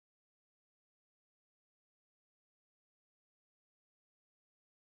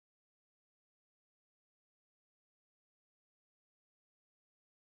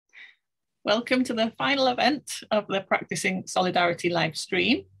Welcome to the final event of the Practicing Solidarity live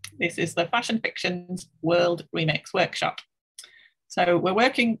stream. This is the Fashion Fictions World Remix Workshop. So we're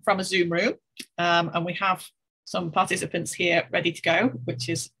working from a Zoom room and we have some participants here ready to go, which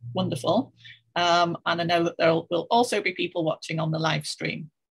is wonderful. And I know that there will also be people watching on the live stream.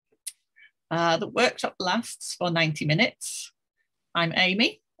 The workshop lasts for 90 minutes. I'm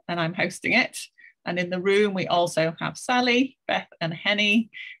Amy and I'm hosting it. And in the room, we also have Sally, Beth and Henny,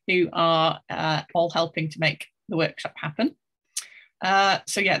 who are all helping to make the workshop happen.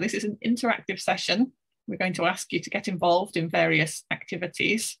 So yeah, this is an interactive session. We're going to ask you to get involved in various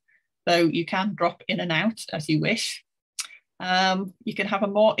activities, though you can drop in and out as you wish. You can have a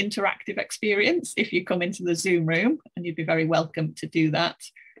more interactive experience if you come into the Zoom room, and you'd be very welcome to do that.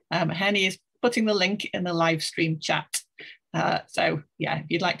 Henny is putting the link in the live stream chat. So yeah, if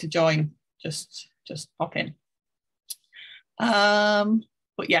you'd like to join, just pop in.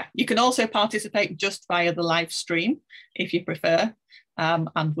 But yeah, you can also participate just via the live stream if you prefer,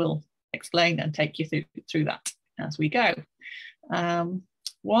 and we'll explain and take you through that as we go.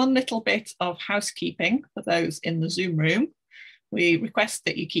 One little bit of housekeeping for those in the Zoom room. We request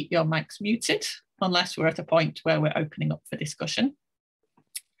that you keep your mics muted unless we're at a point where we're opening up for discussion.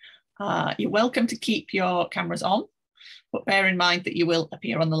 You're welcome to keep your cameras on, but bear in mind that you will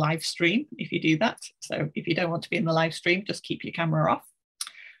appear on the live stream if you do that. So if you don't want to be in the live stream, just keep your camera off.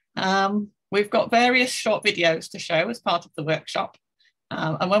 We've got various short videos to show as part of the workshop.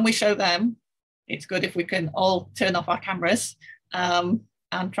 And when we show them, it's good if we can all turn off our cameras and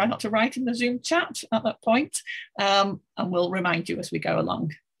try not to write in the Zoom chat at that point. And we'll remind you as we go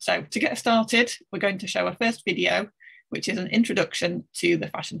along. So to get started, we're going to show a first video, which is an introduction to the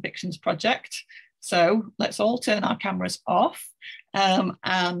Fashion Fictions project. So let's all turn our cameras off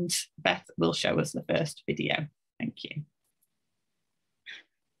and Beth will show us the first video. Thank you.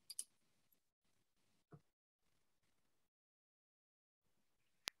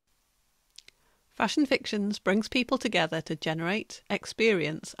 Fashion Fictions brings people together to generate,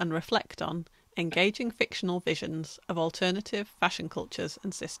 experience and reflect on engaging fictional visions of alternative fashion cultures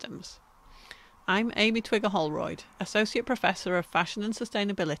and systems. I'm Amy Twigger Holroyd, Associate Professor of Fashion and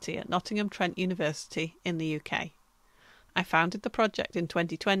Sustainability at Nottingham Trent University in the UK. I founded the project in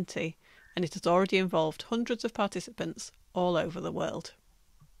 2020 and it has already involved hundreds of participants all over the world.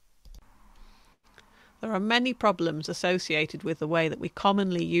 There are many problems associated with the way that we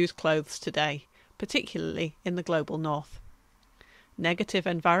commonly use clothes today, particularly in the global north. Negative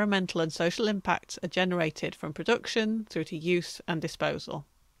environmental and social impacts are generated from production through to use and disposal.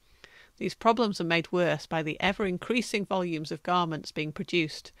 These problems are made worse by the ever-increasing volumes of garments being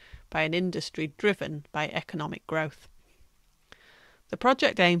produced by an industry driven by economic growth. The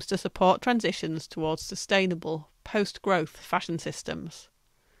project aims to support transitions towards sustainable, post-growth fashion systems.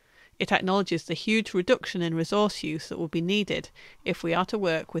 It acknowledges the huge reduction in resource use that will be needed if we are to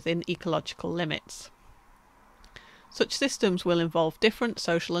work within ecological limits. Such systems will involve different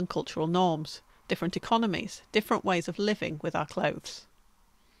social and cultural norms, different economies, different ways of living with our clothes.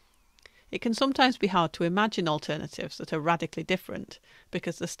 It can sometimes be hard to imagine alternatives that are radically different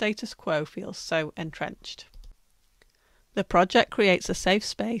because the status quo feels so entrenched. The project creates a safe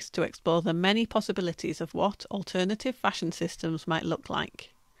space to explore the many possibilities of what alternative fashion systems might look like.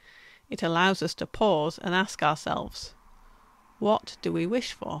 It allows us to pause and ask ourselves, what do we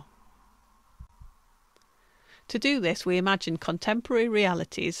wish for? To do this, we imagine contemporary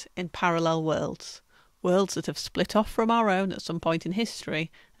realities in parallel worlds. Worlds that have split off from our own at some point in history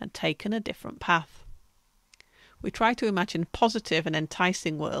and taken a different path. We try to imagine positive and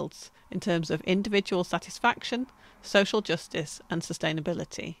enticing worlds in terms of individual satisfaction, social justice and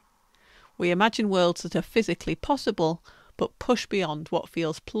sustainability. We imagine worlds that are physically possible but push beyond what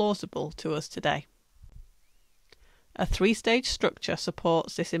feels plausible to us today. A three-stage structure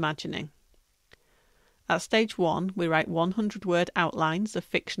supports this imagining. At stage 1, we write 100-word outlines of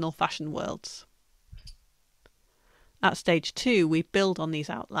fictional fashion worlds. At stage 2, we build on these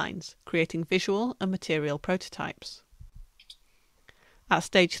outlines, creating visual and material prototypes. At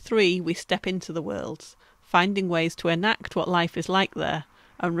stage 3, we step into the worlds, finding ways to enact what life is like there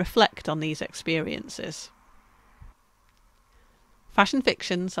and reflect on these experiences. Fashion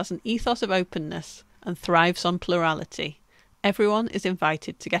Fictions has an ethos of openness and thrives on plurality. Everyone is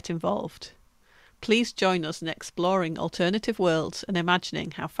invited to get involved. Please join us in exploring alternative worlds and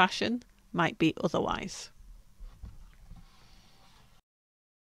imagining how fashion might be otherwise.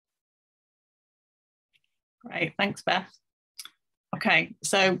 Great, thanks, Beth. Okay,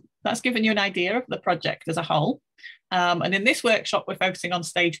 so that's given you an idea of the project as a whole. And in this workshop, we're focusing on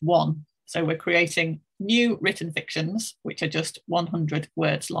stage 1. So we're creating new written fictions, which are just 100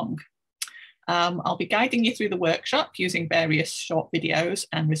 words long. I'll be guiding you through the workshop using various short videos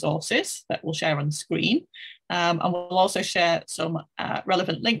and resources that we'll share on the screen. And we'll also share some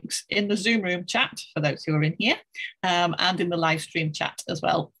relevant links in the Zoom room chat for those who are in here, and in the live stream chat as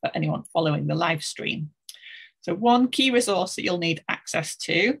well for anyone following the live stream. So one key resource that you'll need access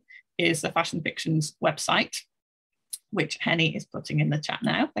to is the Fashion Fiction's website, which Henny is putting in the chat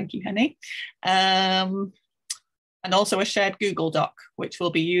now. Thank you, Henny. And also a shared Google Doc, which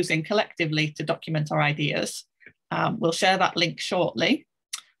we'll be using collectively to document our ideas. We'll share that link shortly.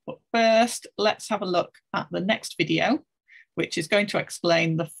 But first, let's have a look at the next video, which is going to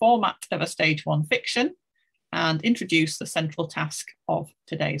explain the format of a stage 1 fiction and introduce the central task of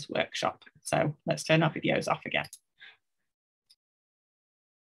today's workshop. So let's turn our videos off again.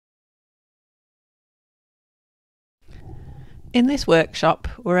 In this workshop,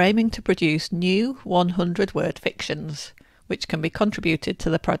 we're aiming to produce new 100-word fictions, which can be contributed to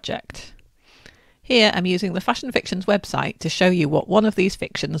the project. Here I'm using the Fashion Fiction's website to show you what one of these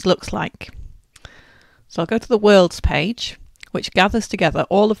fictions looks like. So I'll go to the Worlds page, which gathers together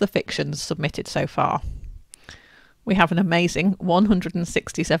all of the fictions submitted so far. We have an amazing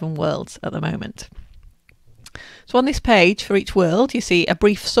 167 worlds at the moment. So on this page, for each world, you see a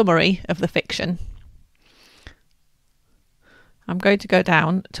brief summary of the fiction. I'm going to go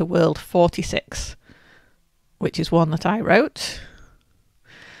down to world 46, which is one that I wrote.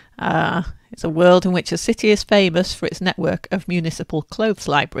 It's a world in which a city is famous for its network of municipal clothes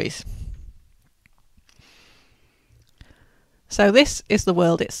libraries. So this is the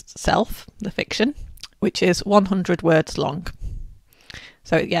world itself, the fiction, which is 100 words long.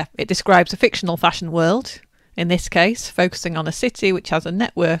 So yeah, it describes a fictional fashion world, in this case focusing on a city which has a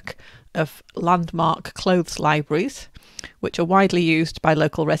network of landmark clothes libraries, which are widely used by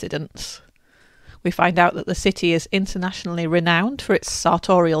local residents. We find out that the city is internationally renowned for its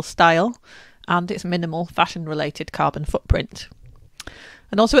sartorial style and its minimal fashion-related carbon footprint.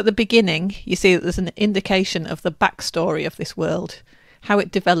 And also at the beginning, you see that there's an indication of the backstory of this world, how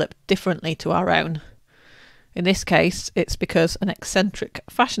it developed differently to our own. In this case, it's because an eccentric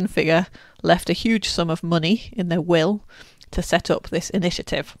fashion figure left a huge sum of money in their will to set up this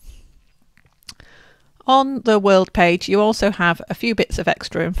initiative. On the world page, you also have a few bits of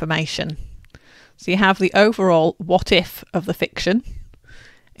extra information. So you have the overall what if of the fiction.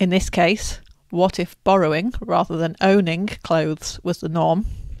 In this case, what if borrowing rather than owning clothes was the norm.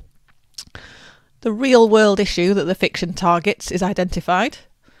 The real world issue that the fiction targets is identified,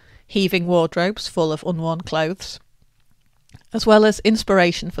 heaving wardrobes full of unworn clothes, as well as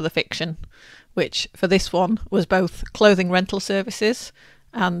inspiration for the fiction, which for this one was both clothing rental services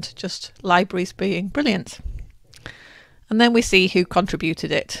and just libraries being brilliant. And then we see who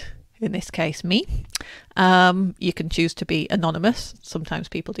contributed it, in this case me. You can choose to be anonymous, sometimes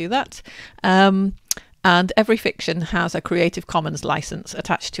people do that. And every fiction has a Creative Commons license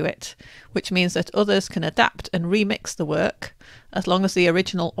attached to it, which means that others can adapt and remix the work as long as the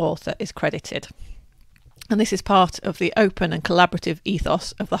original author is credited. And this is part of the open and collaborative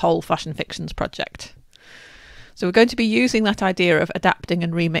ethos of the whole Fashion Fictions project. So we're going to be using that idea of adapting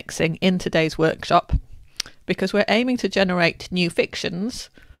and remixing in today's workshop, because we're aiming to generate new fictions,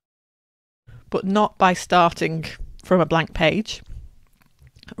 but not by starting from a blank page.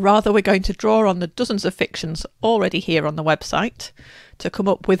 Rather, we're going to draw on the dozens of fictions already here on the website to come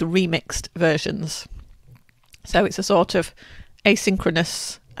up with remixed versions. So it's a sort of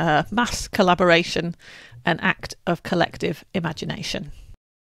asynchronous mass collaboration, an act of collective imagination.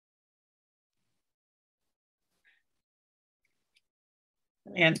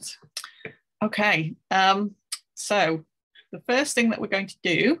 Brilliant. Okay, so the first thing that we're going to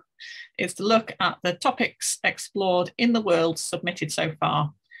do is to look at the topics explored in the world submitted so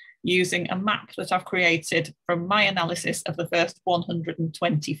far, using a map that I've created from my analysis of the first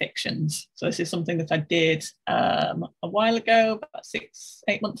 120 fictions. So this is something that I did a while ago, about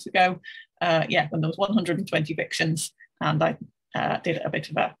 6-8 months ago, yeah, when there was 120 fictions, and I did a bit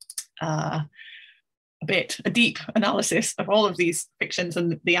of a deep analysis of all of these fictions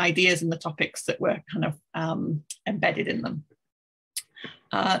and the ideas and the topics that were kind of embedded in them.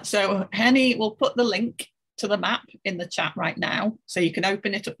 So Henny will put the link to the map in the chat right now, so you can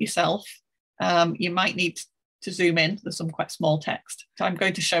open it up yourself. You might need to zoom in, there's some quite small text. So I'm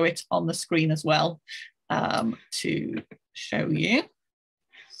going to show it on the screen as well to show you.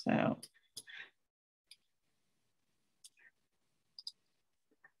 So.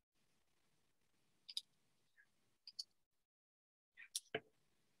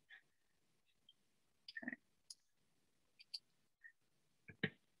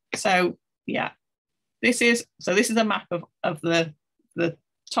 So yeah, this is a map of the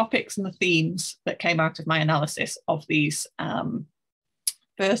topics and the themes that came out of my analysis of these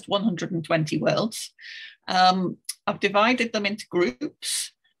first 120 worlds. I've divided them into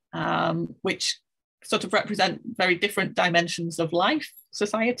groups, which sort of represent very different dimensions of life,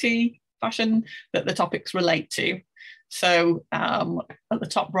 society, fashion that the topics relate to. So at the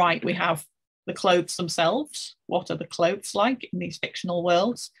top right, we have the clothes themselves. What are the clothes like in these fictional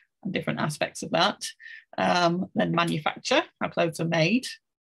worlds and different aspects of that? Then manufacture, how clothes are made,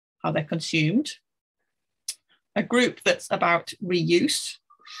 how they're consumed. A group that's about reuse.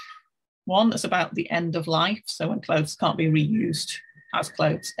 One that's about the end of life, so when clothes can't be reused as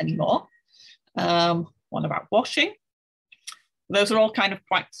clothes anymore. One about washing. Those are all kind of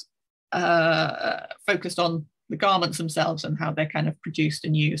quite focused on the garments themselves and how they're kind of produced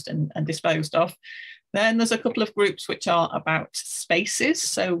and used and disposed of. Then there's a couple of groups which are about spaces,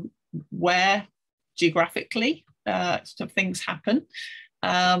 so where geographically sort of things happen.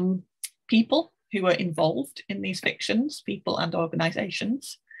 People who are involved in these fictions, people and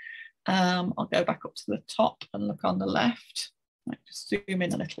organisations. I'll go back up to the top and look on the left. I might just zoom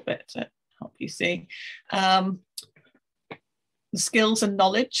in a little bit to help you see. The skills and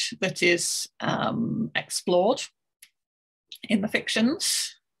knowledge that is explored in the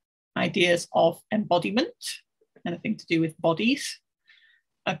fictions, ideas of embodiment, anything to do with bodies.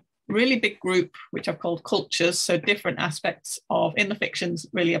 A really big group, which I've called cultures, so different aspects of, in the fictions,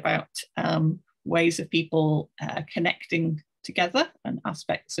 really about ways of people connecting together and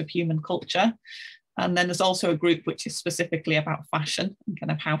aspects of human culture. And then there's also a group which is specifically about fashion and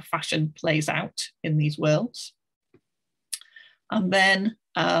kind of how fashion plays out in these worlds. And then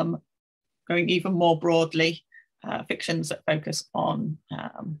going even more broadly, fictions that focus on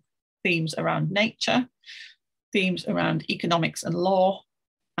themes around nature, themes around economics and law,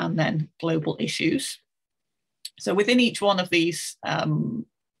 and then global issues. So within each one of these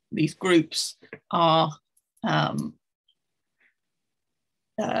groups are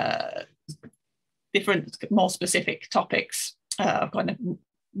different, more specific topics, kind of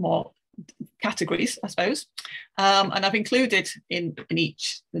more categories, I suppose. And I've included in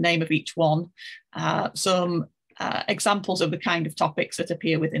each, the name of each one, some examples of the kind of topics that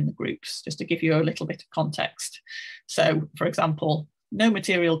appear within the groups, just to give you a little bit of context. So, for example, no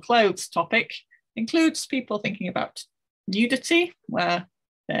material clothes topic includes people thinking about nudity, where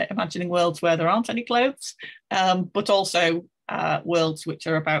they're imagining worlds where there aren't any clothes, but also worlds which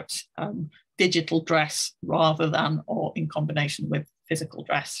are about digital dress rather than or in combination with physical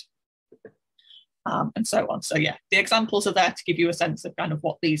dress. And so on. So yeah, the examples are there to give you a sense of kind of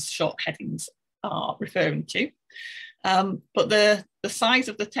what these short headings are referring to. But the size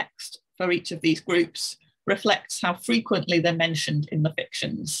of the text for each of these groups reflects how frequently they're mentioned in the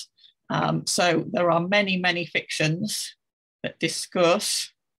fictions. So there are many, many fictions that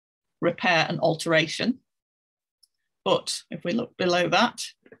discuss repair and alteration. But if we look below that,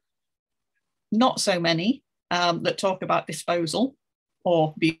 not so many that talk about disposal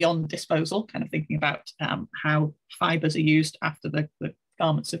or beyond disposal, kind of thinking about how fibres are used after the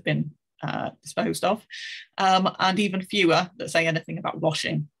garments have been disposed of, and even fewer that say anything about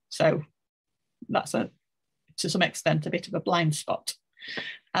washing. So that's to some extent a bit of a blind spot.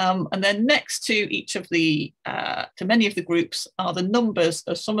 And then next to each of the, to many of the groups are the numbers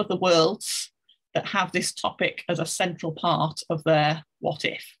of some of the worlds that have this topic as a central part of their what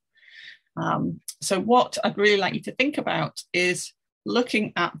if. So what I'd really like you to think about is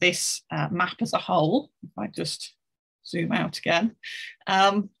looking at this map as a whole. If I just zoom out again,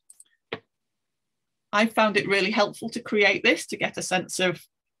 I found it really helpful to create this to get a sense of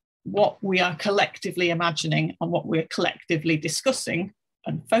what we are collectively imagining and what we're collectively discussing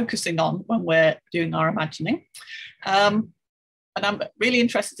and focusing on when we're doing our imagining. And I'm really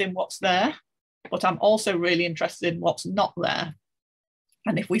interested in what's there, but I'm also really interested in what's not there.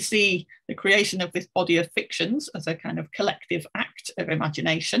 And if we see the creation of this body of fictions as a kind of collective act of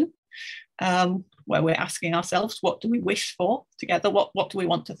imagination, where we're asking ourselves, what do we wish for together? What do we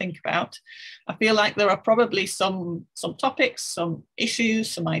want to think about? I feel like there are probably some topics, some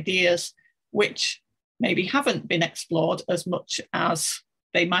issues, some ideas, which maybe haven't been explored as much as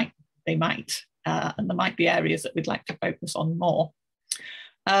they might, and there might be areas that we'd like to focus on more.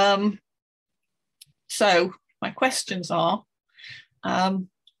 So my questions are,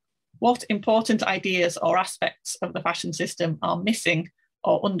 what important ideas or aspects of the fashion system are missing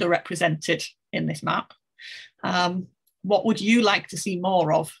or underrepresented in this map? What would you like to see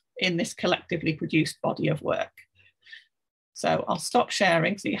more of in this collectively produced body of work? So I'll stop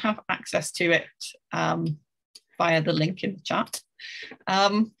sharing so you have access to it via the link in the chat.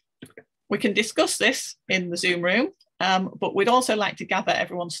 We can discuss this in the Zoom room, but we'd also like to gather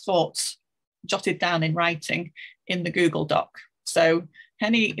everyone's thoughts jotted down in writing in the Google Doc. So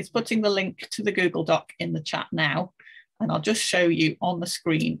Henny is putting the link to the Google Doc in the chat now, and I'll just show you on the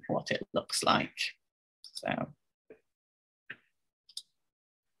screen what it looks like.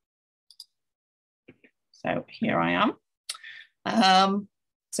 So here I am.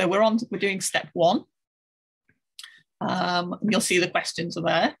 So we're doing step 1. You'll see the questions are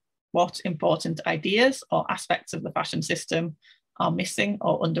there. What important ideas or aspects of the fashion system are missing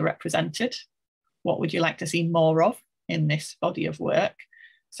or underrepresented? What would you like to see more of in this body of work?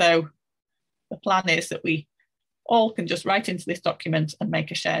 So the plan is that we all can just write into this document and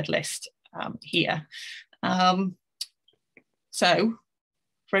make a shared list here. So,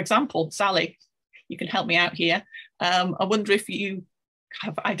 for example, Sally, you can help me out here. I wonder if you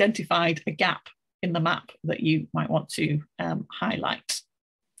have identified a gap in the map that you might want to highlight.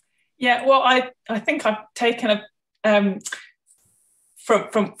 Yeah, well, I think I've taken a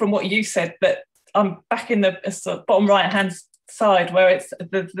from what you said, that I'm back in the sort of bottom right hand side where it's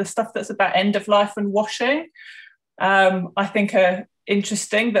the stuff that's about end of life and washing. I think are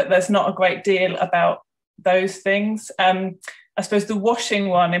interesting, that there's not a great deal about those things. I suppose the washing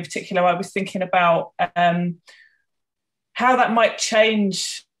one in particular, I was thinking about how that might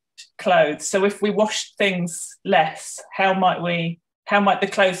change clothes. So if we wash things less, how might the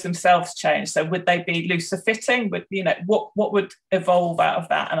clothes themselves change? So would they be looser fitting? Would, you know, what would evolve out of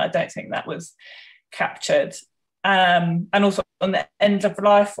that? And I don't think that was captured. And also on the end of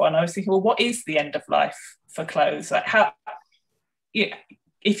life one, I was thinking, well, what is the end of life for clothes? Like how, yeah,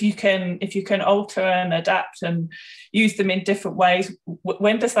 if you can alter and adapt and use them in different ways,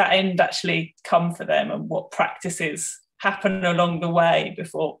 when does that end actually come for them, and what practices happen along the way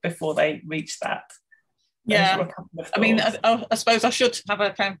before they reach that? Yeah, I mean, I suppose I should have a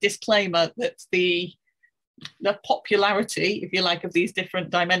kind of disclaimer that the popularity, if you like, of these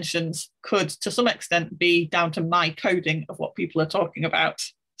different dimensions could to some extent be down to my coding of what people are talking about.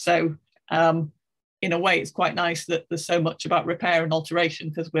 So in a way, it's quite nice that there's so much about repair and alteration,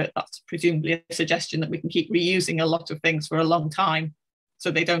 because that's presumably a suggestion that we can keep reusing a lot of things for a long time, so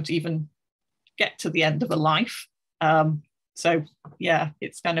they don't even get to the end of a life. So yeah,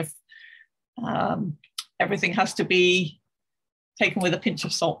 it's kind of everything has to be taken with a pinch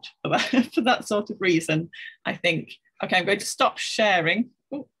of salt for that sort of reason, I think. Okay, I'm going to stop sharing.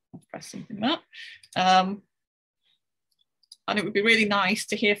 Oh, I'll press something like that. And it would be really nice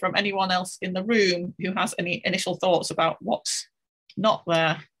to hear from anyone else in the room who has any initial thoughts about what's not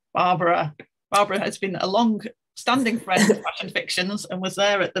there. Barbara has been a long-standing friend of Fashion Fictions and was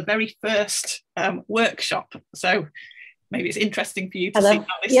there at the very first workshop. So maybe it's interesting for you to see how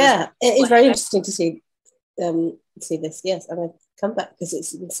this it is very interesting to see this. Yes, and I've come back because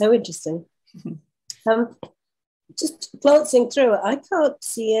it's so interesting. Just glancing through it, I can't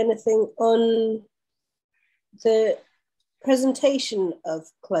see anything on the presentation of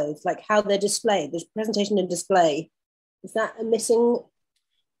clothes, like how they're displayed. There's presentation and display. Is that a missing?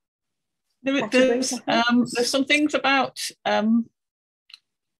 There's some things about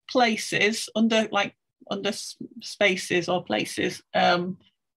places under spaces or places.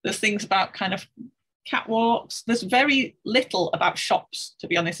 There's things about kind of catwalks. There's very little about shops, to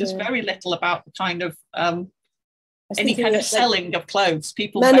be honest. There's very little about the kind of any kind of selling of clothes.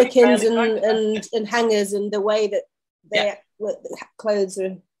 People mannequins and hangers, and the way that clothes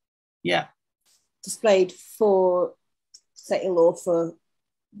are displayed for sale or for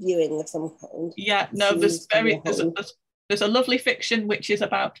viewing of some kind. Yeah, no, there's a lovely fiction which is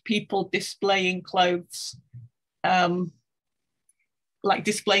about people displaying clothes, like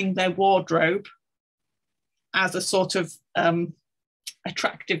displaying their wardrobe as a sort of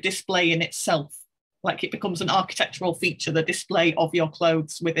attractive display in itself. Like it becomes an architectural feature, the display of your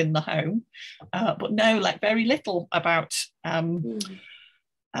clothes within the home. But no, like very little about,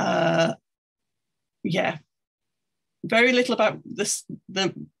 very little about this,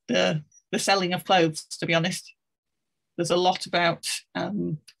 the selling of clothes, to be honest. There's a lot about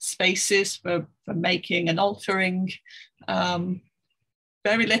spaces for making and altering.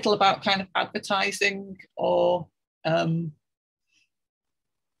 Very little about kind of advertising or kind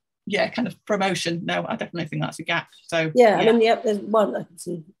of promotion. No, I definitely think that's a gap. So I mean, there's one I can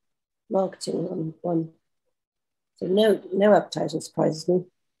see, marketing on one. So no advertising surprises me,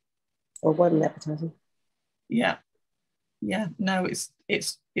 or one advertising. No,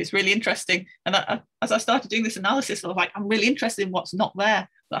 it's really interesting. And as I started doing this analysis, I was like, I'm really interested in what's not there.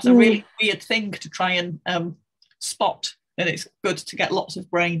 That's a really weird thing to try and spot. And it's good to get lots of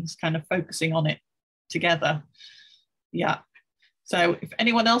brains kind of focusing on it together. Yeah. So if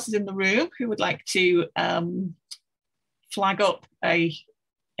anyone else is in the room who would like to flag up a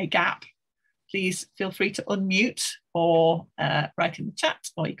gap, please feel free to unmute or write in the chat,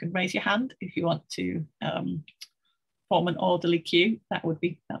 or you can raise your hand if you want to form an orderly queue. That would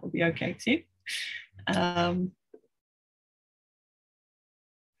be okay too.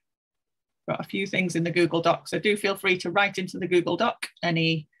 Got a few things in the Google Doc, so do feel free to write into the Google Doc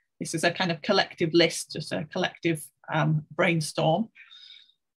this is a kind of collective list, just a collective brainstorm.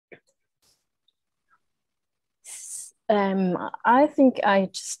 I think I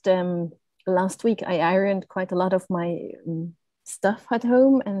just last week I ironed quite a lot of my stuff at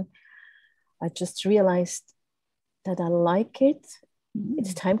home, and I just realized that I like it.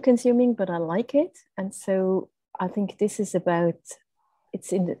 It's time consuming, but I like it. And so I think this is about,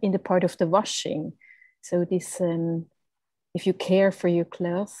 it's in the part of the washing. So this, if you care for your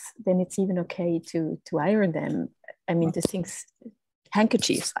clothes, then it's even okay to iron them. I mean, the things,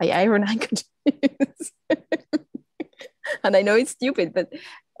 handkerchiefs, I iron handkerchiefs. And I know it's stupid, but,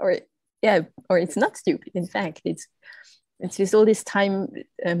 or it's not stupid. In fact, it's just all this time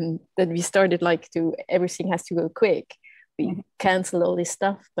that we started everything has to go quick. We cancel all this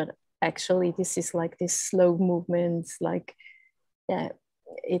stuff, but actually this is like this slow movements,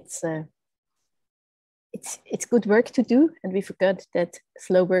 it's good work to do, and we forgot that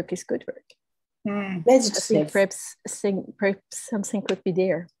slow work is good work. Let's see, perhaps something could be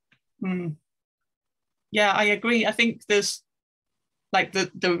there. Yeah, I agree. I think there's there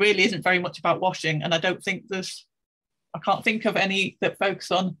really isn't very much about washing, and I don't think I can't think of any that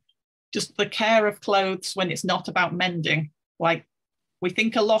focus on just the care of clothes when it's not about mending. Like, we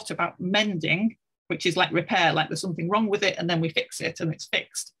think a lot about mending, which is like repair, like there's something wrong with it and then we fix it and it's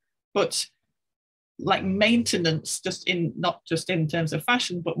fixed. But like maintenance, not just in terms of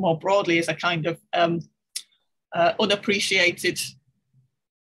fashion, but more broadly, is a kind of unappreciated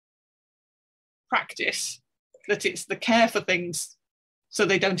practice, that it's the care for things so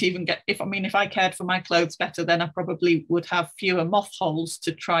they don't even get, if I cared for my clothes better, then I probably would have fewer moth holes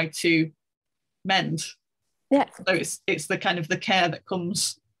to try to mend. Yeah. So it's the kind of the care that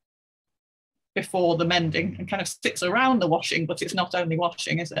comes before the mending and kind of sits around the washing, but it's not only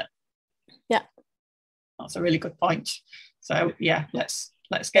washing, is it? Yeah. That's a really good point. So yeah, let's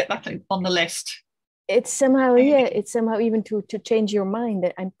get that on the list. It's somehow, even to change your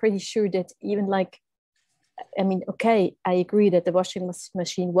mind. I'm pretty sure that even okay, I agree that the washing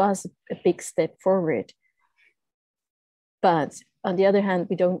machine was a big step forward. But on the other hand,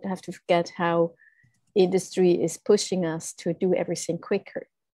 we don't have to forget how industry is pushing us to do everything quicker.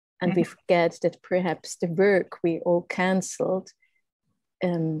 And we forget that perhaps the work we all cancelled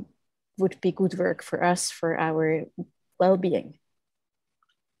would be good work for us, for our well-being.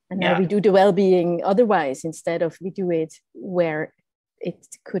 And now we do the well-being otherwise, instead of we do it where it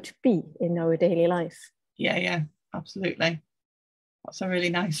could be in our daily life. Yeah, absolutely. That's a really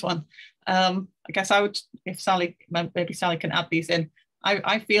nice one. I guess I would, if maybe Sally can add these in.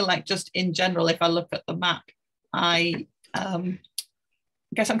 I feel like just in general, if I look at the map, I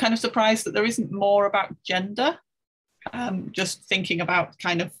guess I'm kind of surprised that there isn't more about gender. Just thinking about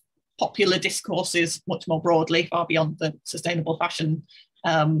kind of popular discourses much more broadly, far beyond the sustainable fashion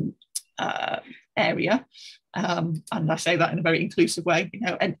area. And I say that in a very inclusive way,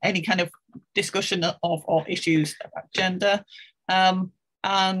 any kind of discussion of issues about gender,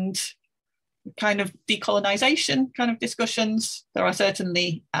 and kind of decolonization kind of discussions. There are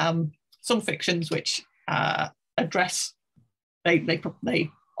certainly some fictions which address, they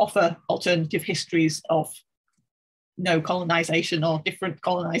offer alternative histories of no colonization or different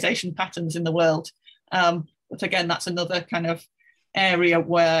colonization patterns in the world. But again, that's another kind of area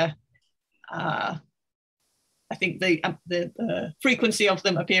where I think the frequency of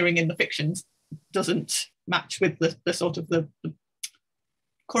them appearing in the fictions doesn't match with the sort of the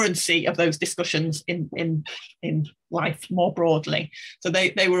currency of those discussions in life more broadly. So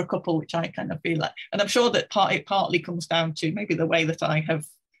they were a couple which I kind of feel like, and I'm sure that it partly comes down to maybe the way that I have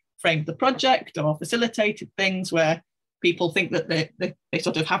framed the project or facilitated things, where people think that they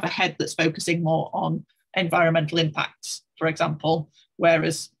sort of have a head that's focusing more on environmental impacts, for example,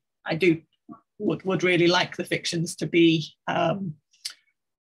 whereas I would really like the fictions to be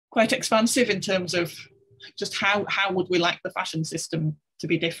quite expansive in terms of just how would we like the fashion system to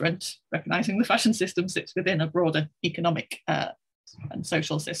be different, recognizing the fashion system sits within a broader economic and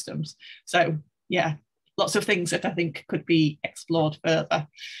social systems. So yeah, lots of things that I think could be explored further.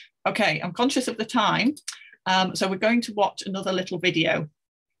 Okay, I'm conscious of the time, so we're going to watch another little video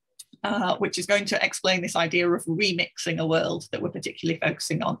which is going to explain this idea of remixing a world that we're particularly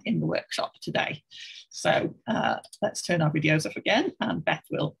focusing on in the workshop today. So let's turn our videos off again, and Beth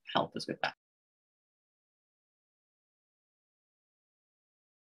will help us with that.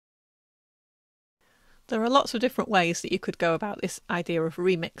 There are lots of different ways that you could go about this idea of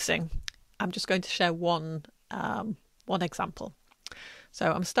remixing. I'm just going to share one example.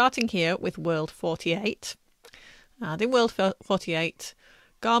 So I'm starting here with World 48. And in World 48,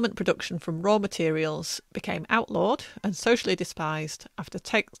 garment production from raw materials became outlawed and socially despised after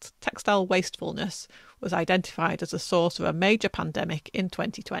textile wastefulness was identified as a source of a major pandemic in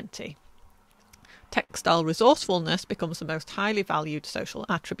 2020. Textile resourcefulness becomes the most highly valued social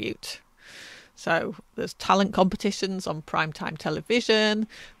attribute. So there's talent competitions on primetime television,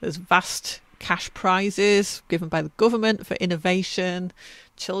 there's vast cash prizes given by the government for innovation,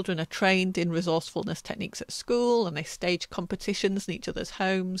 children are trained in resourcefulness techniques at school and they stage competitions in each other's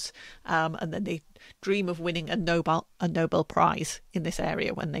homes, and then they dream of winning a Nobel Prize in this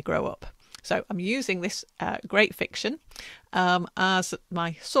area when they grow up. So I'm using this great fiction as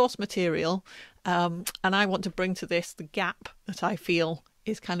my source material, and I want to bring to this the gap that I feel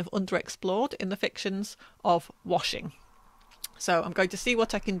is kind of underexplored in the fictions of washing. So I'm going to see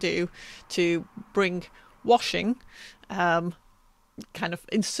what I can do to bring washing, kind of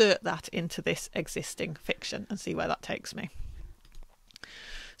insert that into this existing fiction and see where that takes me.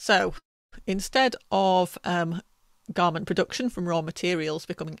 So instead of garment production from raw materials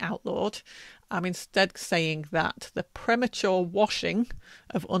becoming outlawed, I'm instead saying that the premature washing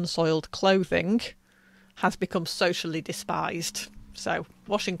of unsoiled clothing has become socially despised. So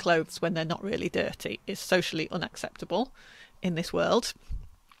washing clothes when they're not really dirty is socially unacceptable in this world.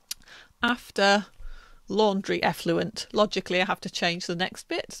 After laundry effluent, logically I have to change the next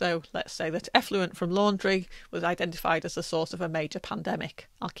bit. So let's say that effluent from laundry was identified as the source of a major pandemic.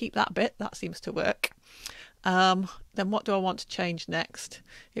 I'll keep that bit, that seems to work. Then what do I want to change next?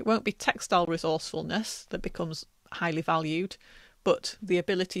 It won't be textile resourcefulness that becomes highly valued, but the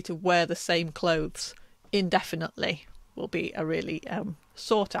ability to wear the same clothes indefinitely will be a really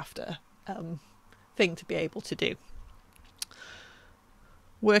sought after thing to be able to do.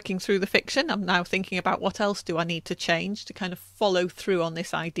 Working through the fiction, I'm now thinking about what else do I need to change to kind of follow through on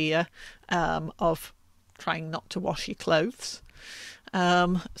this idea of trying not to wash your clothes.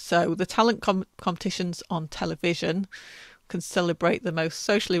 So the talent competitions on television can celebrate the most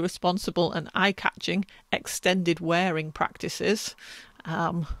socially responsible and eye-catching extended wearing practices.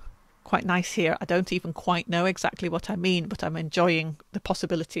 Quite nice here. I don't even quite know exactly what I mean, but I'm enjoying the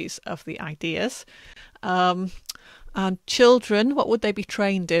possibilities of the ideas. And children, what would they be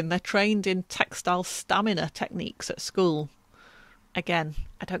trained in? They're trained in textile stamina techniques at school. Again,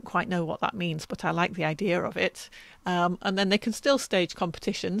 I don't quite know what that means, but I like the idea of it. And then they can still stage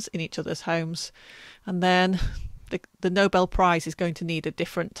competitions in each other's homes. And then the Nobel Prize is going to need a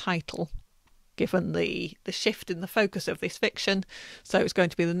different title, given the shift in the focus of this fiction. So it's going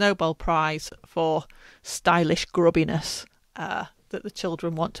to be the Nobel Prize for stylish grubbiness that the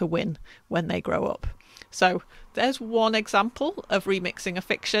children want to win when they grow up. So there's one example of remixing a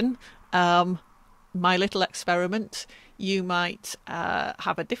fiction. My little experiment. You might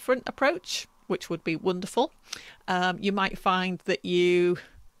have a different approach, which would be wonderful. You might find that you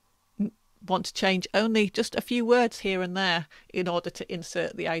want to change only just a few words here and there in order to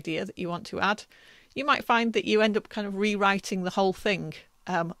insert the idea that you want to add. You might find that you end up kind of rewriting the whole thing.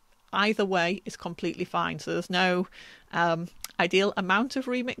 Either way is completely fine. So there's no ideal amount of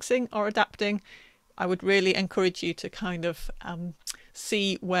remixing or adapting. I would really encourage you to kind of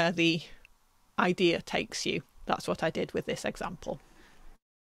see where the idea takes you. That's what I did with this example.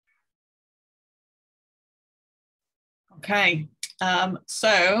 Okay,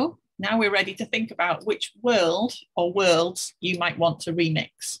 so now we're ready to think about which world or worlds you might want to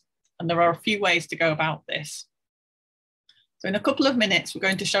remix. And there are a few ways to go about this. So in a couple of minutes, we're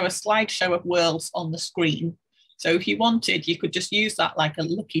going to show a slideshow of worlds on the screen. So if you wanted, you could just use that like a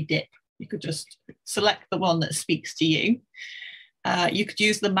lucky dip. You could just select the one that speaks to you. You could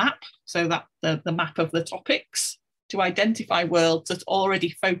use the map, so that the map of the topics, to identify worlds that already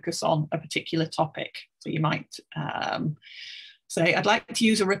focus on a particular topic. So you might say, I'd like to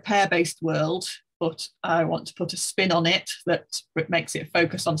use a repair-based world, but I want to put a spin on it that makes it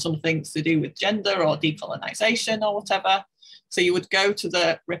focus on some things to do with gender or decolonisation or whatever. So you would go to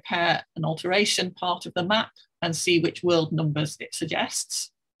the repair and alteration part of the map and see which world numbers it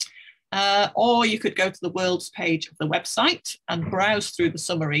suggests. Or you could go to the worlds page of the website and browse through the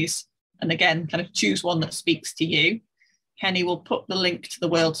summaries and again, kind of choose one that speaks to you. Kenny will put the link to the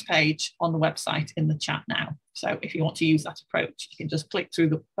worlds page on the website in the chat now. So if you want to use that approach, you can just click through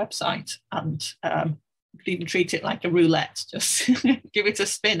the website and you could even treat it like a roulette. Just give it a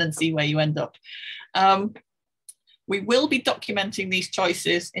spin and see where you end up. We will be documenting these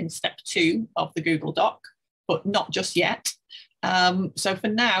choices in step 2 of the Google Doc, but not just yet. So for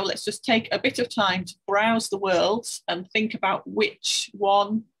now, let's just take a bit of time to browse the worlds and think about which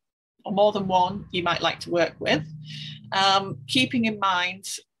one or more than one you might like to work with, keeping in mind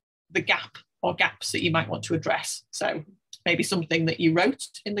the gap or gaps that you might want to address. So maybe something that you wrote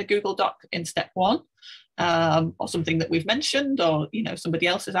in the Google Doc in step 1, or something that we've mentioned, or somebody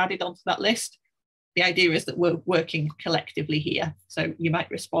else has added onto that list. The idea is that we're working collectively here. So you might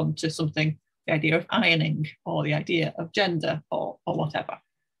respond to something, the idea of ironing, or the idea of gender, or whatever.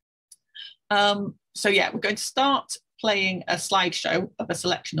 So yeah, we're going to start playing a slideshow of a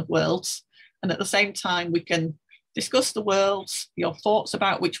selection of worlds. And at the same time, we can discuss the worlds, your thoughts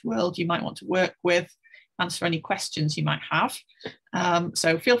about which world you might want to work with, answer any questions you might have.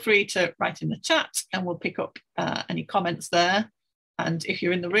 So feel free to write in the chat and we'll pick up any comments there. And if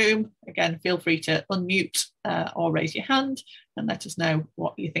you're in the room, again, feel free to unmute or raise your hand and let us know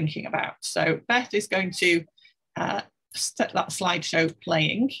what you're thinking about. So Beth is going to set that slideshow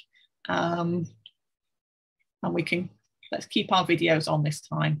playing. And let's keep our videos on this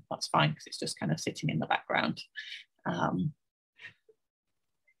time. That's fine, because it's just kind of sitting in the background.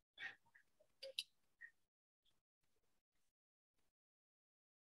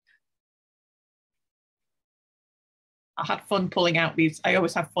 I had fun pulling out these. I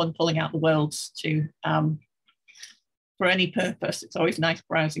always have fun pulling out the worlds to for any purpose. It's always nice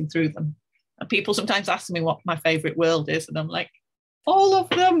browsing through them. And people sometimes ask me what my favorite world is, and I'm like, all of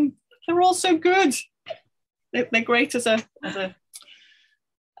them. They're all so good. They're great as a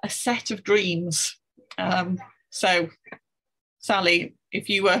set of dreams. So, Sally, if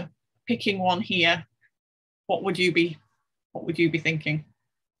you were picking one here, what would you be thinking?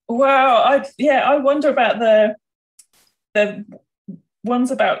 Well, I wonder about the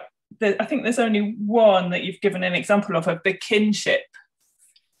ones about I think there's only one that you've given an example of the kinship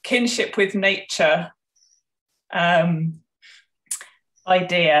with nature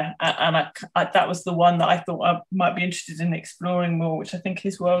idea, and I that was the one that I thought I might be interested in exploring more, which I think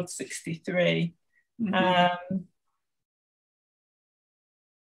is World 63. Mm-hmm.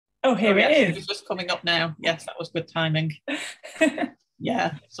 Oh, here it is. It's just coming up now. Yes, that was good timing.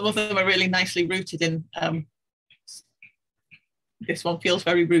 Yeah, some of them are really nicely rooted in. This one feels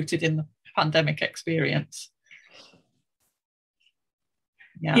very rooted in the pandemic experience.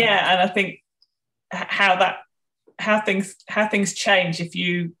 Yeah, and I think how things change if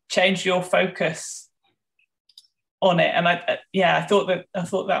you change your focus on it. And I thought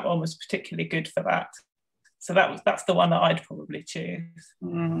that one was particularly good for that. So that's the one that I'd probably choose.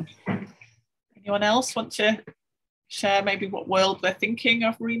 Anyone else want to share maybe what world they're thinking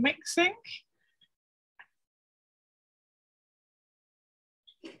of remixing?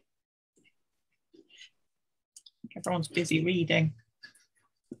 Everyone's busy reading.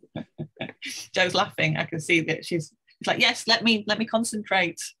 Joe's laughing. I can see that she's like, yes, let me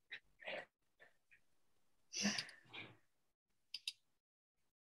concentrate.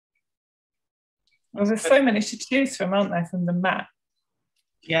 Well, there's so many to choose from, aren't there, from the map?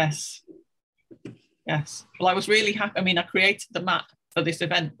 Yes. Well, I was really happy. I mean, I created the map for this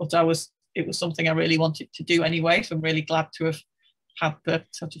event, but it was something I really wanted to do anyway. So I'm really glad to have had the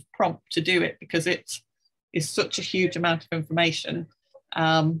sort of prompt to do it, because it is such a huge amount of information.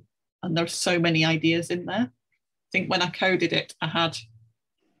 And there are so many ideas in there. I think when I coded it, I had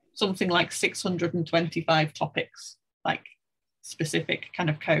something like 625 topics, like specific kind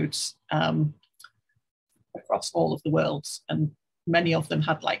of codes across all of the worlds. And many of them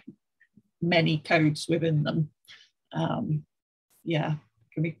had like many codes within them. It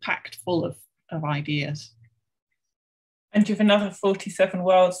can be packed full of ideas. And you have another 47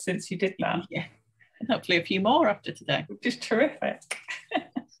 worlds since you did that. Yeah, and hopefully a few more after today. Which is terrific.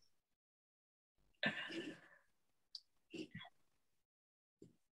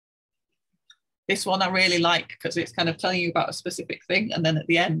 This one I really like, because it's kind of telling you about a specific thing, and then at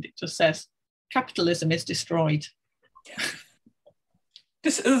the end it just says, capitalism is destroyed.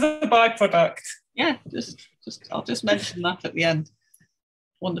 Just as a byproduct. Yeah, I'll just mention that at the end.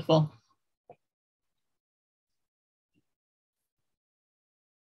 Wonderful.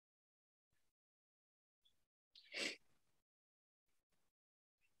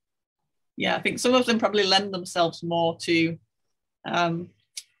 Yeah, I think some of them probably lend themselves more to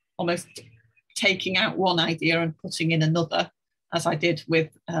almost taking out one idea and putting in another, as I did with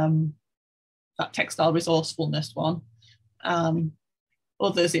that textile resourcefulness one.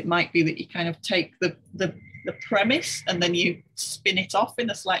 Others, it might be that you kind of take the premise and then you spin it off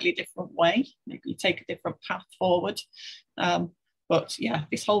in a slightly different way. Maybe you take a different path forward. But yeah,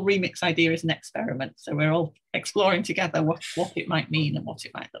 this whole remix idea is an experiment. So we're all exploring together what it might mean and what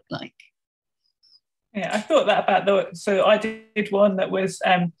it might look like. Yeah, I thought that about so I did one that was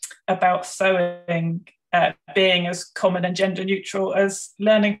about sewing being as common and gender neutral as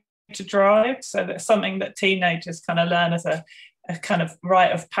learning to drive. So that's something that teenagers kind of learn as a kind of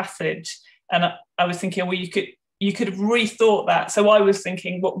rite of passage. And I was thinking, well, you could have rethought that. So I was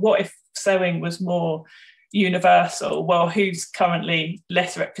thinking, what if sewing was more universal? Well, who's currently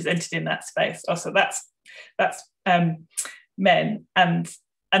less represented in that space? Oh, so that's men.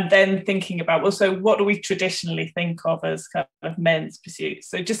 And then thinking about, well, so what do we traditionally think of as kind of men's pursuits?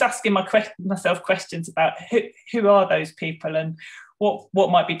 So just asking myself questions about who are those people and what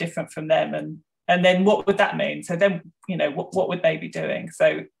might be different from them, and then what would that mean? So then, what would they be doing?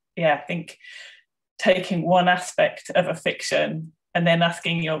 So yeah, I think taking one aspect of a fiction and then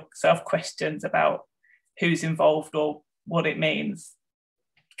asking yourself questions about who's involved or what it means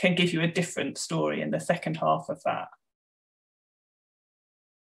can give you a different story in the second half of that.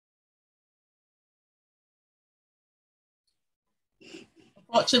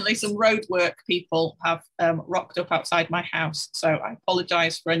 Fortunately, some roadwork people have rocked up outside my house, so I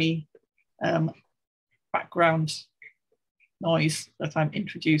apologise for any background noise that I'm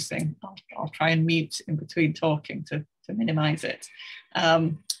introducing. I'll try and mute in between talking to minimise it.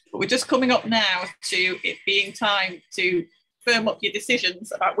 But we're just coming up now to it being time to firm up your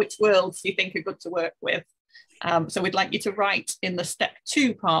decisions about which worlds you think are good to work with. So we'd like you to write in the step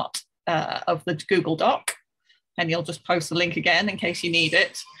 2 part of the Google Doc, and you'll just post the link again in case you need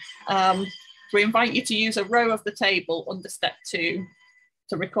it. We invite you to use a row of the table under step 2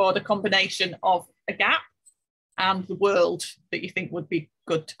 to record a combination of a gap and the world that you think would be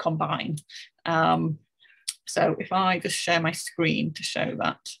good to combine. So if I just share my screen to show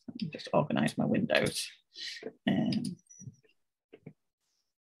that, let me just organise my windows.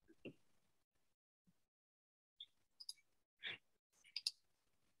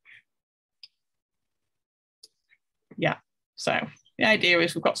 Yeah, so the idea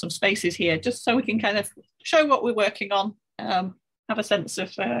is we've got some spaces here just so we can kind of show what we're working on, have a sense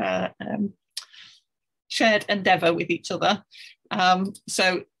of shared endeavour with each other.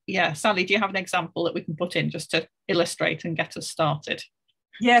 So yeah, Sally, do you have an example that we can put in just to illustrate and get us started?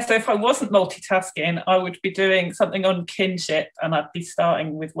 Yeah, so if I wasn't multitasking, I would be doing something on kinship, and I'd be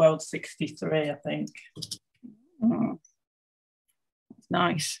starting with world 63, I think.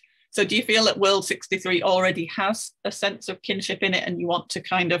 Nice. So do you feel that world 63 already has a sense of kinship in it and you want to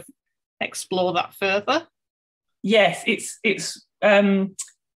kind of explore that further? Yes, it's on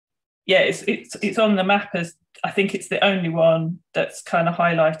the map as, I think it's the only one that's kind of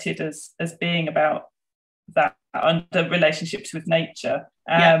highlighted as being about that under relationships with nature.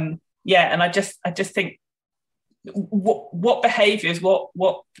 And I just think what behaviours,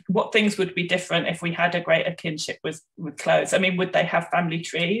 what things would be different if we had a greater kinship with clothes? I mean, would they have family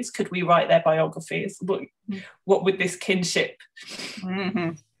trees? Could we write their biographies? What would this kinship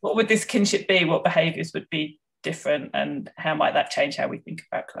what would this kinship be? What behaviours would be different, and how might that change how we think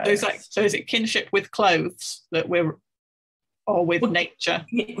about clothes? So is it kinship with clothes that or with nature?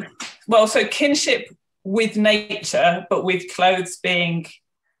 Well, so kinship with nature, but with clothes being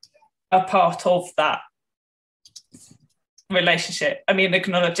a part of that relationship. I mean,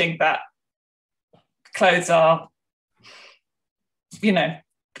 acknowledging that clothes are, that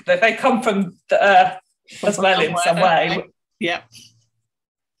they come from the earth as well in some way. Yeah,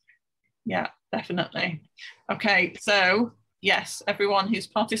 definitely. Okay, so yes, everyone who's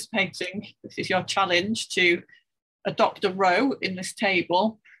participating, this is your challenge to adopt a row in this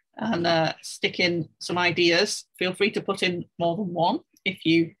table and stick in some ideas. Feel free to put in more than one if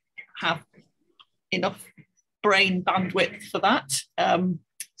you have enough brain bandwidth for that.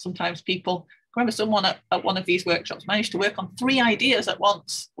 Sometimes people, I remember someone at one of these workshops managed to work on 3 ideas at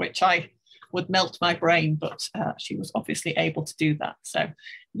once, which I would melt my brain, but she was obviously able to do that. So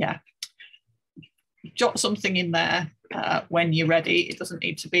yeah, jot something in there when you're ready. It doesn't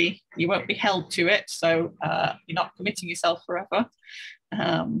need to be, you won't be held to it, so you're not committing yourself forever.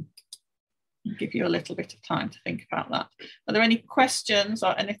 Give you a little bit of time to think about that. Are there any questions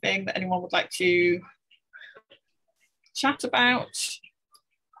or anything that anyone would like to chat about,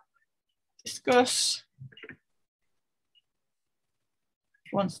 discuss?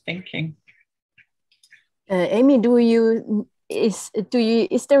 Everyone's thinking. Amy, is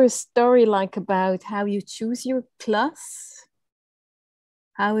there a story like about how you choose your class?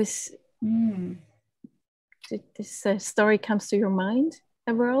 How is this story comes to your mind,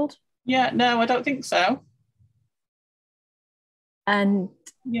 a world? Yeah, no, I don't think so. And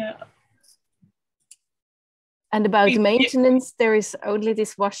yeah. And about the maintenance, there is only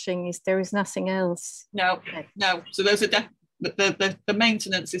this washing. There is nothing else. No. So those are the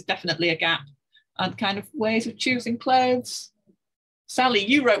maintenance is definitely a gap. and kind of ways of choosing clothes. Sally,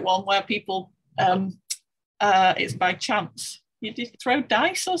 you wrote one where people, it's by chance. You did throw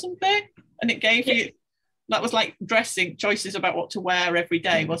dice or something, and it gave you, that was like dressing choices about what to wear every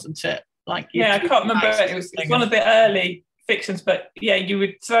day, wasn't it? Like, yeah, I can't remember. It was one of the early fictions, but yeah, you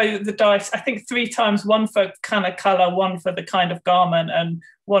would throw the dice, I think 3 times, one for kind of colour, one for the kind of garment, and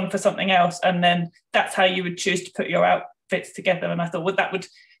one for something else, and then that's how you would choose to put your outfits together. And I thought, well, that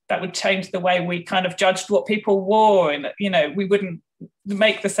would change the way we kind of judged what people wore, and we wouldn't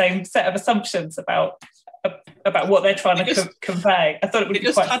make the same set of assumptions about what they're trying to convey. I thought it would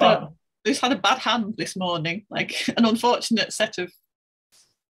be quite fun. This had a bad hand this morning, like an unfortunate set of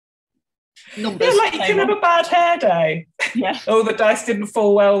numbers. Yeah, like you can have a bad hair day. Yeah. Oh, the dice didn't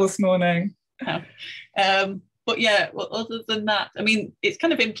fall well this morning. No. But yeah, well, other than that, I mean, it's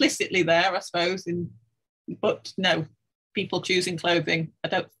kind of implicitly there, I suppose. But no, people choosing clothing,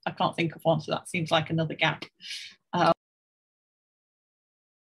 I can't think of one, so that seems like another gap.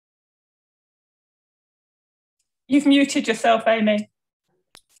 You've muted yourself, Amy.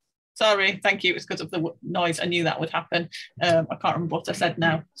 Sorry, thank you. It's because of the noise. I knew that would happen. I can't remember what I said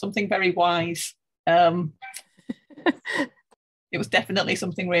now. Something very wise. It was definitely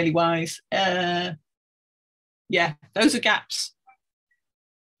something really wise. Yeah, those are gaps.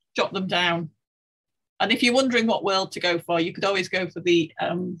 Jot them down. And if you're wondering what world to go for, you could always go for the,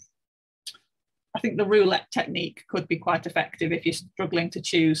 I think the roulette technique could be quite effective if you're struggling to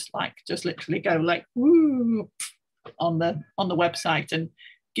choose, like just literally go like, woo, on the website and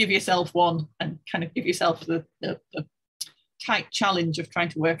give yourself one and kind of give yourself the tight challenge of trying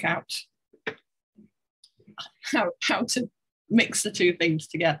to work out how to mix the two things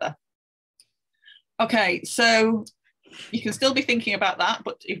together. Okay, so you can still be thinking about that,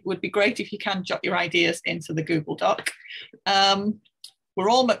 but it would be great if you can jot your ideas into the Google Doc.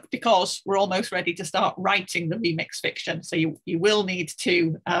 Because we're almost ready to start writing the remix fiction. So you will need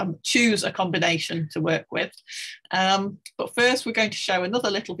to choose a combination to work with. But first we're going to show another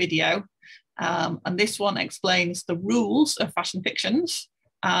little video. And this one explains the rules of fashion fictions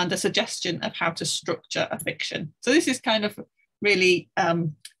and a suggestion of how to structure a fiction. So this is kind of really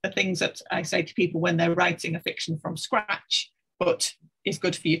the things that I say to people when they're writing a fiction from scratch, but it's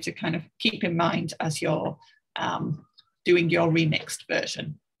good for you to kind of keep in mind as you're doing your remixed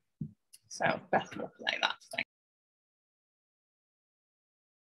version. So Beth will play that. Thanks.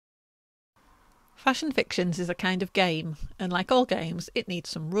 Fashion fictions is a kind of game, and like all games, it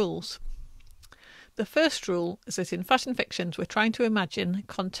needs some rules. The first rule is that in fashion fictions, we're trying to imagine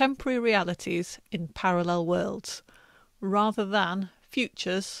contemporary realities in parallel worlds, rather than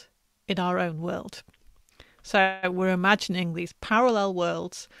futures in our own world. So we're imagining these parallel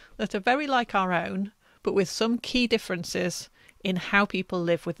worlds that are very like our own, but with some key differences in how people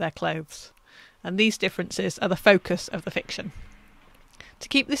live with their clothes. And these differences are the focus of the fiction. To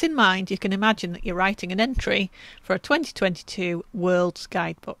keep this in mind, you can imagine that you're writing an entry for a 2022 World's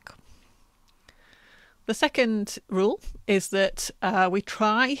Guidebook. The second rule is that we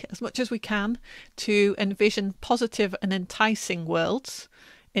try as much as we can to envision positive and enticing worlds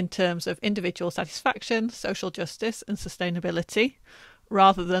in terms of individual satisfaction, social justice and sustainability,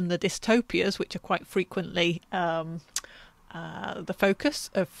 rather than the dystopias, which are quite frequently the focus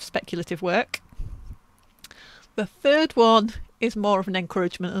of speculative work. The third one is more of an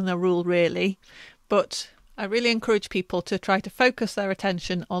encouragement than a rule, really, but I really encourage people to try to focus their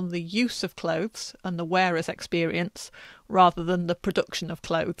attention on the use of clothes and the wearer's experience, rather than the production of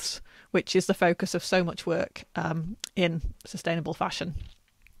clothes, which is the focus of so much work in sustainable fashion.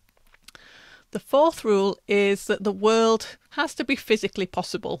 The fourth rule is that the world has to be physically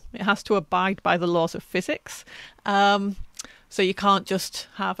possible. It has to abide by the laws of physics. So you can't just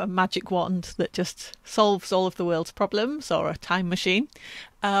have a magic wand that just solves all of the world's problems, or a time machine.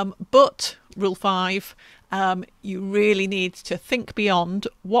 But rule 5, you really need to think beyond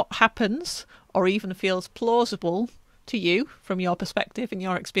what happens or even feels plausible to you from your perspective and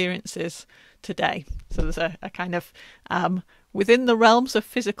your experiences today. So there's a kind of within the realms of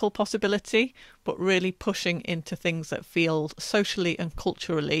physical possibility, but really pushing into things that feel socially and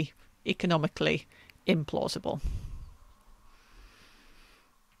culturally, economically implausible.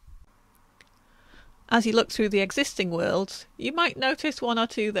 As you look through the existing worlds, you might notice one or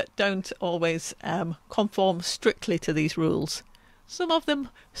two that don't always conform strictly to these rules. Some of them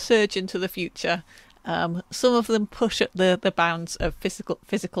surge into the future. Some of them push at the bounds of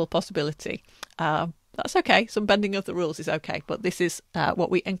physical possibility. That's okay. Some bending of the rules is okay, but this is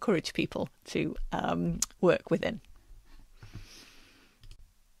what we encourage people to work within.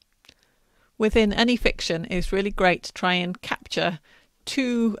 Within any fiction, it's really great to try and capture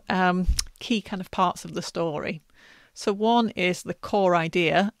two key kind of parts of the story. So one is the core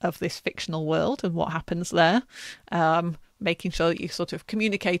idea of this fictional world and what happens there, making sure that you're sort of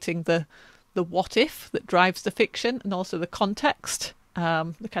communicating the what if that drives the fiction, and also the context,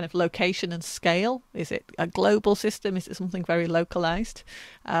 the kind of location and scale. Is it a global system? Is it something very localized?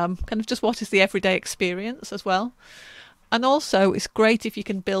 Kind of just what is the everyday experience as well. And also it's great if you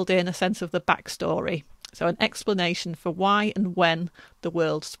can build in a sense of the backstory. So an explanation for why and when the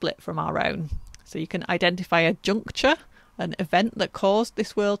world split from our own. So you can identify a juncture, an event that caused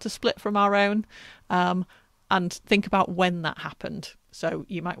this world to split from our own, and think about when that happened. So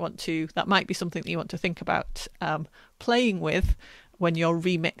you might want to, that might be something that you want to think about playing with when you're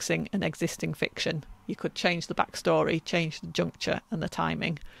remixing an existing fiction. You could change the backstory, change the juncture and the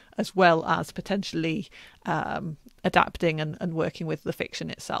timing, as well as potentially adapting and working with the fiction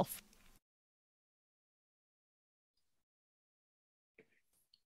itself.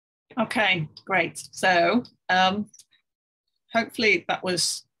 Okay, great. So hopefully that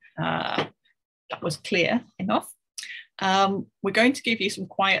was clear enough. We're going to give you some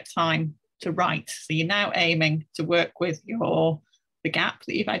quiet time to write. So you're now aiming to work with the gap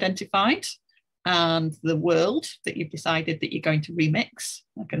that you've identified and the world that you've decided that you're going to remix.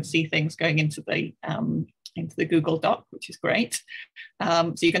 I can see things going into the Google Doc, which is great.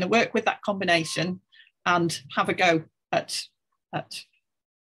 So you're going to work with that combination and have a go at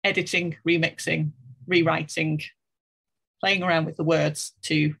editing, remixing, rewriting, playing around with the words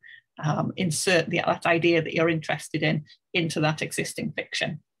to insert that idea that you're interested in into that existing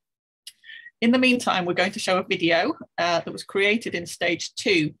fiction. In the meantime, we're going to show a video that was created in stage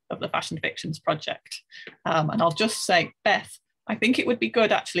 2 of the Fashion Fictions project. And I'll just say, Beth, I think it would be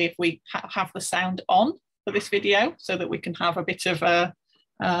good actually if we have the sound on for this video so that we can have a bit of a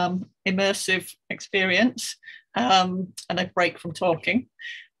immersive experience and a break from talking.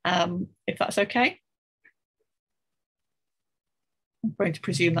 If that's okay. I'm going to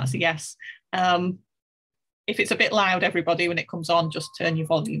presume that's a yes. If it's a bit loud, everybody, when it comes on, just turn your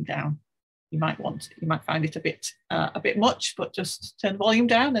volume down. You might find it a bit much, but just turn the volume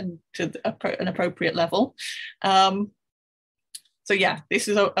down and to an appropriate level. So yeah, this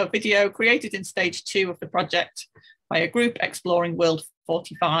is a video created in stage 2 of the project by a group exploring World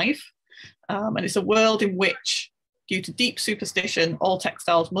 45. And it's a world in which, due to deep superstition, all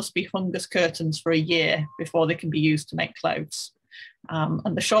textiles must be hung as curtains for a year before they can be used to make clothes.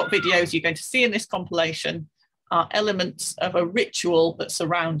 And the short videos you're going to see in this compilation are elements of a ritual that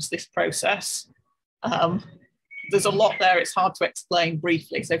surrounds this process. There's a lot there, it's hard to explain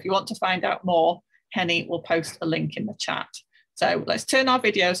briefly. So if you want to find out more, Henny will post a link in the chat. So let's turn our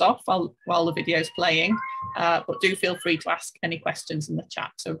videos off while the video is playing, but do feel free to ask any questions in the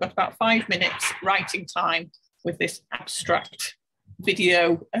chat. So we've got about 5 minutes writing time with this abstract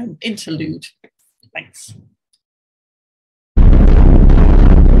video interlude. Thanks.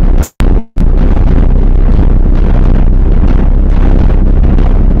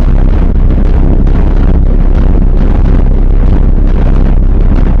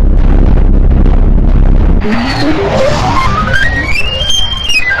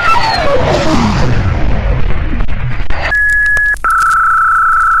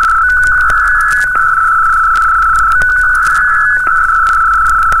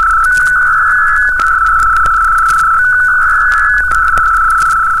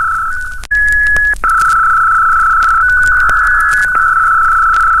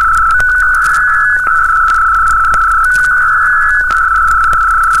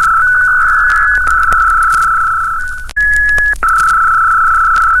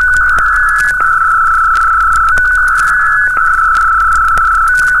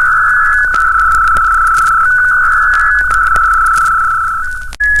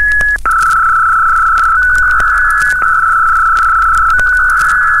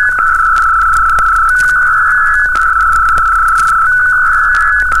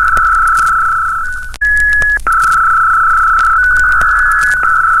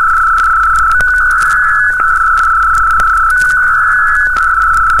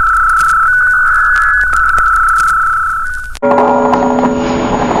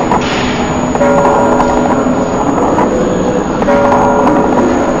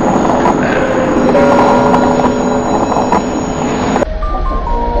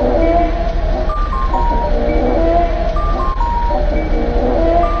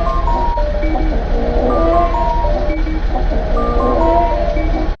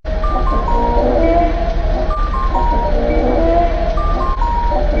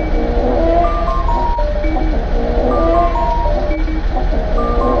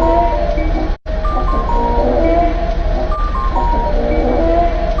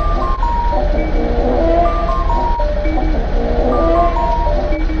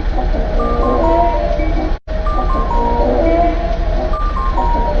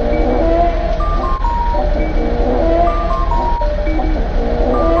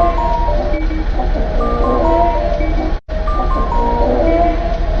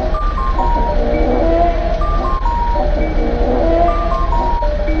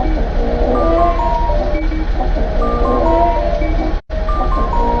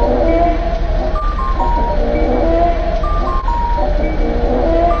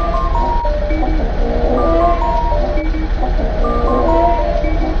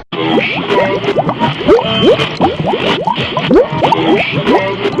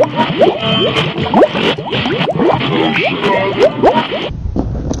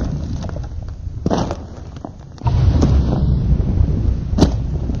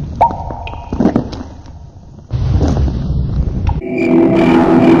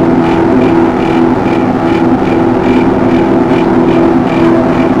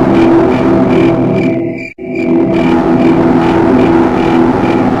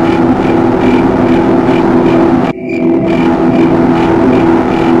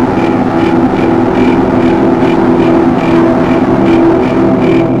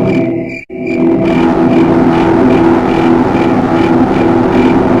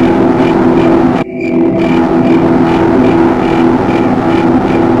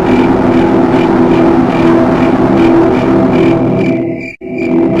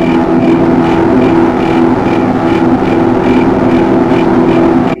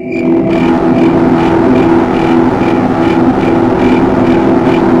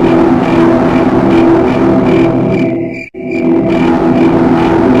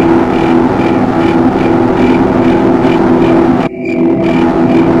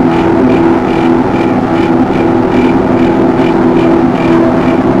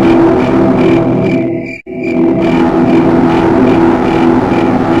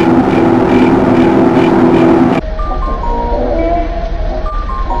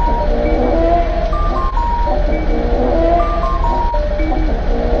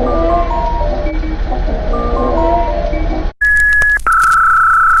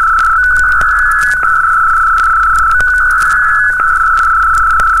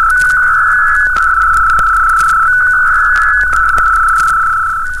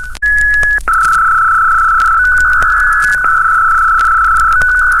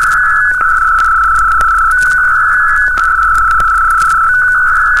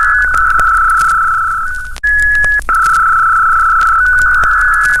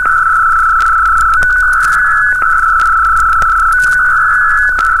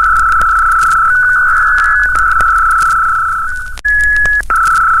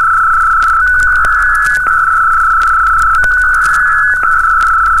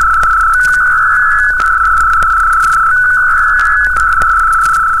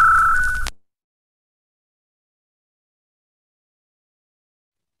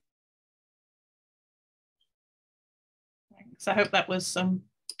 So I hope that was some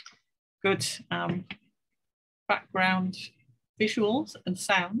good background visuals and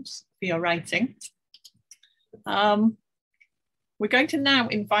sounds for your writing. We're going to now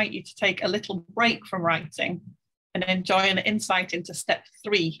invite you to take a little break from writing and enjoy an insight into step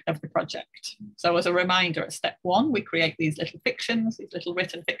 3 of the project. So as a reminder, at step 1, we create these little fictions, these little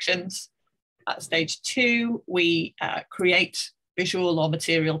written fictions. At stage 2, we create visual or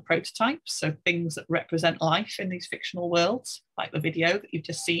material prototypes, so things that represent life in these fictional worlds, like the video that you've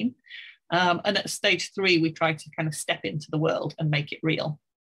just seen. And at stage 3, we try to kind of step into the world and make it real.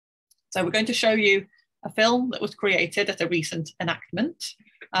 So we're going to show you a film that was created at a recent enactment.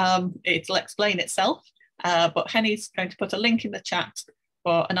 It'll explain itself, but Henny's going to put a link in the chat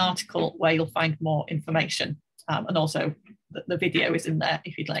for an article where you'll find more information. And also the video is in there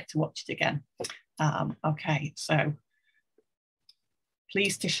if you'd like to watch it again. Okay, so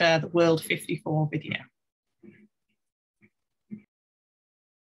pleased to share the World 54 video.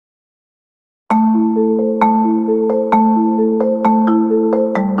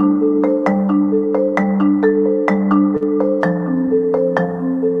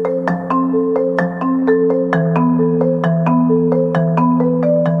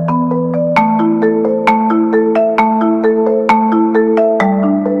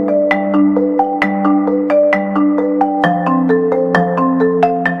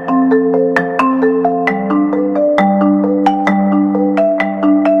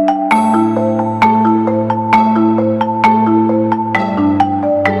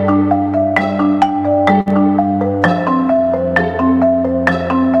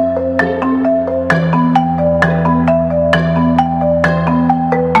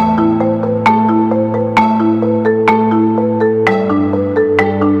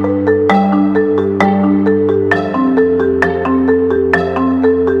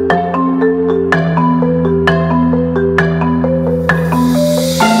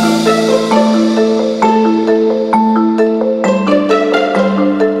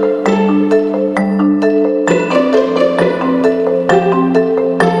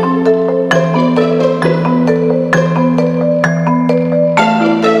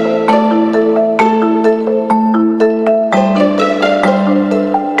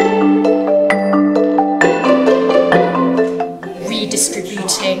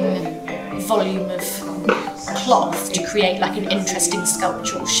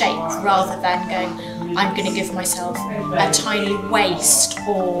 Sculptural shape, rather than going, I'm going to give myself a tiny waist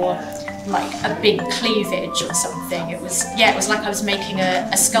or like a big cleavage or something. It was like I was making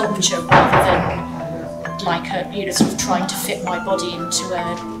a sculpture rather than like a, you know, sort of trying to fit my body into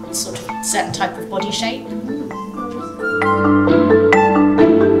a sort of certain type of body shape.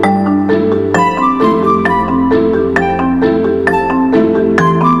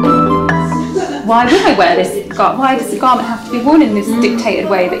 Why would I wear this garment? Why does the garment have to be worn in this dictated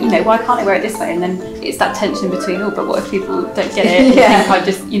way that, you know, why can't I wear it this way? And then it's that tension between, oh, but what if people don't get it? Yeah. Think I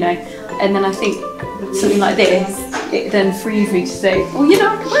just, you know, and then I think something like this, it then frees me to say, well, you know,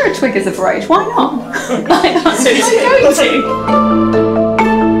 I can wear a twig as a brooch, why not? Like, I'm going to.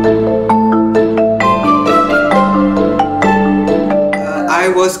 I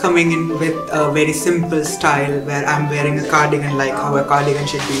was coming in with a very simple style where I'm wearing a cardigan like how a cardigan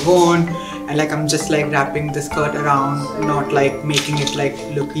should be worn, and like I'm just like wrapping the skirt around, not like making it like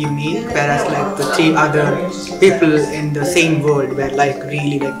look unique, whereas like the 3 other people in the same world were like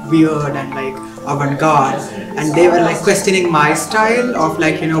really like weird and like avant-garde, and they were like questioning my style of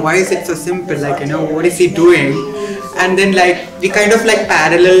like, you know, why is it so simple, like, you know, what is he doing? And then like we kind of like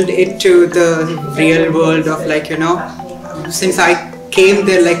paralleled it to the real world of like, you know, since I came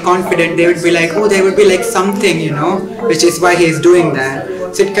there like confident, they would be like, oh, there would be like something, you know, which is why he's doing that.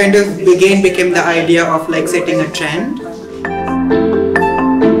 So it kind of became the idea of like setting a trend.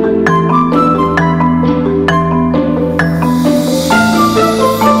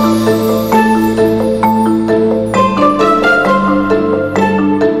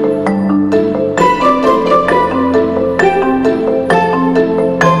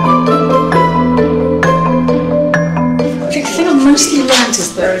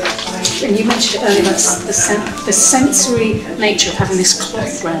 And you mentioned it earlier, that's the sensory nature of having this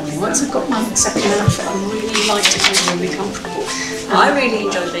cloth around me. Once I've got my second outfit, I'm really light and really comfortable. I really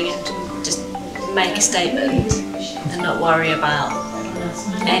enjoy being able to just make a statement and not worry about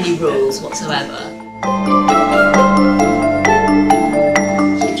any rules whatsoever.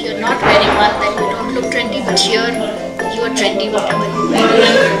 If you're not wearing one, then you don't look trendy, but here you are trendy whatever you wear.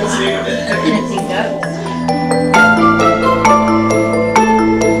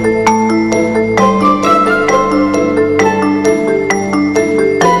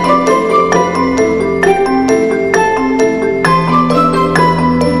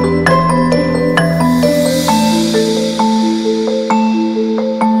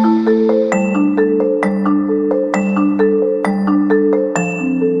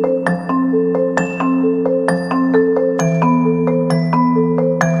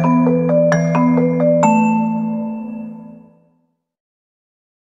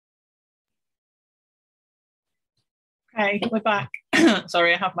 Hey, we're back.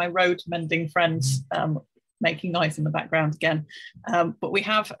 Sorry, I have my road mending friends making noise in the background again. But we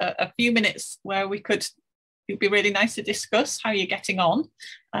have a few minutes where it'd be really nice to discuss how you're getting on.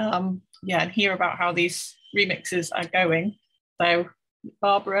 Yeah, and hear about how these remixes are going. So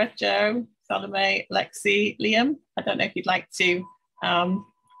Barbara, Joe, Salome, Lexi, Liam, I don't know if you'd like to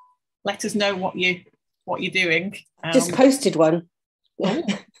let us know what you're doing. Just posted one.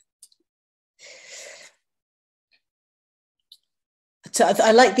 So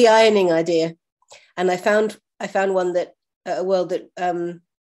I like the ironing idea, and I found one that a world that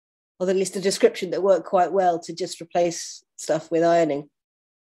or at least a description that worked quite well to just replace stuff with ironing.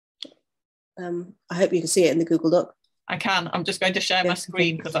 I hope you can see it in the Google Doc. I can. I'm just going to share my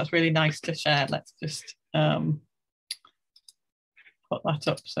screen because that's really nice to share. Let's just put that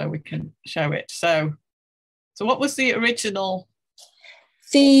up so we can show it. So what was the original?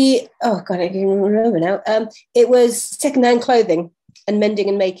 Oh God, I can't even remember now. It was secondhand clothing and mending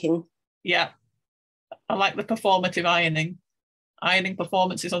and making. Yeah, I like the performative ironing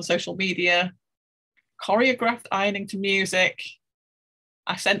performances on social media, choreographed ironing to music.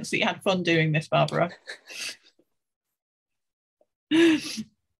 I sense that you had fun doing this, Barbara.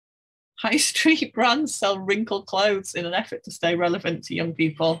 High street brands sell wrinkled clothes in an effort to stay relevant to young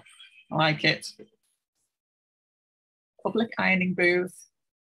people. I like it. Public ironing booth.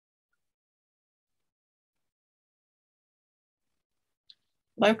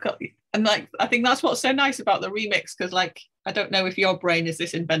 Local, and like I think that's what's so nice about the remix, because like I don't know if your brain is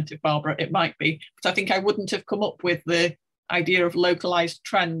this inventive, Barbara, it might be, but I think I wouldn't have come up with the idea of localized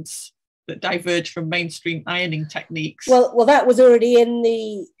trends that diverge from mainstream ironing techniques. Well that was already in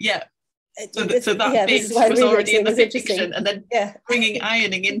the so that bit was already in the fiction, and then bringing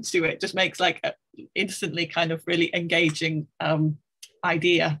ironing into it just makes like a instantly kind of really engaging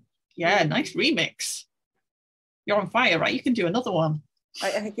idea. Yeah, nice remix. You're on fire, right? You can do another one.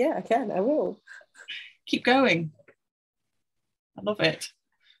 I can. I will. Keep going. I love it.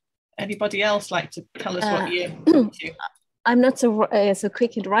 Anybody else like to tell us what you're into? I'm not so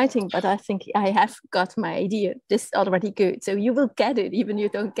quick in writing, but I think I have got my idea. This is already good. So you will get it, even you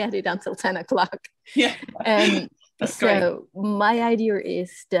don't get it until 10 o'clock. Yeah. That's great. So my idea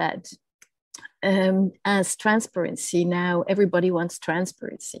is that as transparency, now everybody wants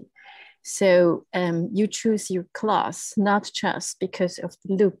transparency. So you choose your class, not just because of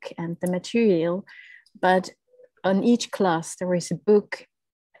the look and the material, but on each class there is a book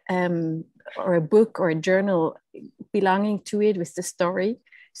or a journal belonging to it with the story.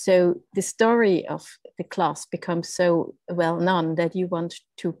 So the story of the class becomes so well known that you want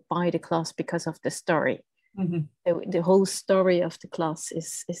to buy the class because of the story. Mm-hmm. So the whole story of the class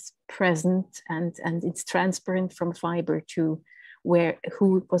is present and it's transparent from fiber to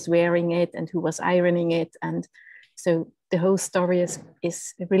who was wearing it and who was ironing it, and so the whole story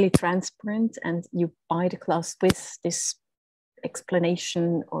is really transparent, and you buy the class with this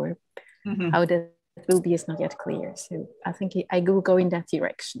explanation, or how that will be is not yet clear. So I think I will go in that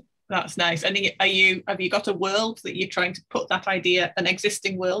direction. That's nice. And have you got a world that you're trying to put that idea, an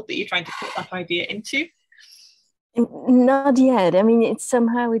existing world that you're trying to put that idea into? Not yet. I mean, it's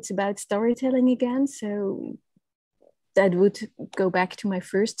about storytelling again, so that would go back to my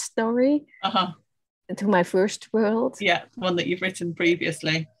first story, to my first world. Yeah, one that you've written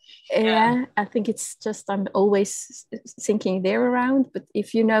previously. Yeah, I think it's just I'm always thinking there around. But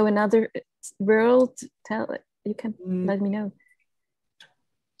if you know another world, you can let me know.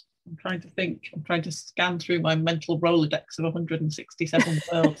 I'm trying to think. I'm trying to scan through my mental Rolodex of 167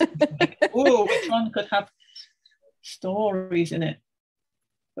 worlds. Oh, which one could have stories in it?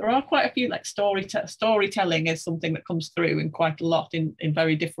 There are quite a few, like storytelling is something that comes through in quite a lot in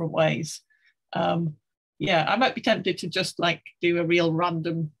very different ways. Yeah, I might be tempted to just like do a real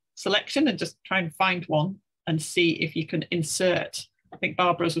random selection and just try and find one and see if you can insert. I think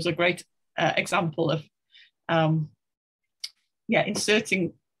Barbara's was a great example of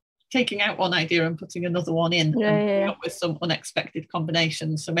taking out one idea and putting another one in, and coming up with some unexpected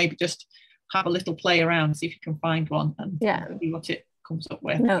combinations. So maybe just have a little play around, see if you can find one and see what it comes up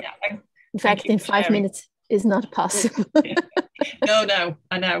with. No. In fact, in 5 minutes is not possible. No,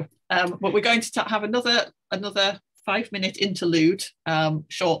 I know. But we're going to have another 5-minute interlude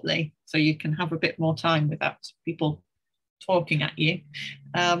shortly, so you can have a bit more time without people talking at you.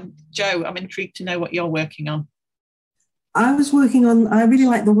 Joe, I'm intrigued to know what you're working on. I really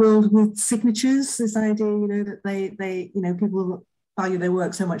like the world with signatures, this idea, that they people value their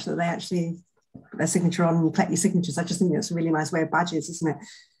work so much that they actually put their signature on and collect your signatures. I just think that's a really nice way of badges, isn't it?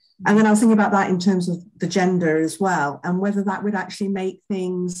 And then I was thinking about that in terms of the gender as well, and whether that would actually make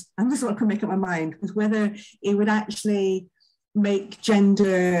things, and this is what I could make up my mind, was whether it would actually make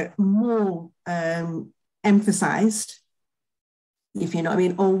gender more emphasized, if you know what I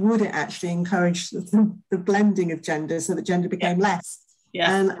mean, or would it actually encourage the blending of gender so that gender became less?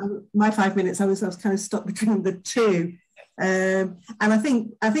 Yeah. And my 5 minutes, I was kind of stuck between the two. And I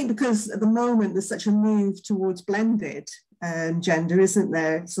think because at the moment there's such a move towards blended gender, isn't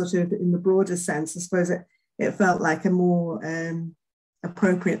there? Sort of in the broader sense, I suppose it felt like a more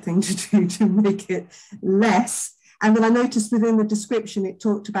appropriate thing to do to make it less. And then I noticed within the description it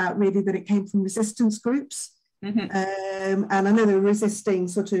talked about really that it came from resistance groups. And I know they were resisting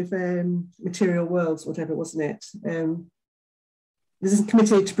sort of material worlds, whatever, wasn't it? This is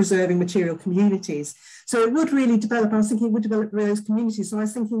committed to preserving material communities. So it would really develop, I was thinking it would develop those communities. So I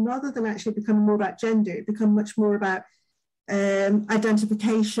was thinking rather than actually becoming more about gender, it become much more about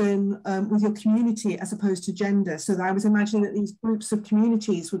identification with your community as opposed to gender. So that I was imagining that these groups of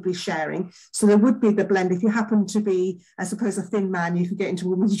communities would be sharing. So there would be the blend. If you happen to be, I suppose, a thin man, you could get into a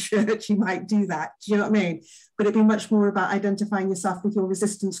women's church, you might do that. Do you know what I mean? But it'd be much more about identifying yourself with your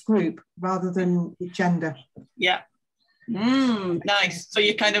resistance group rather than gender. Yeah. Nice. So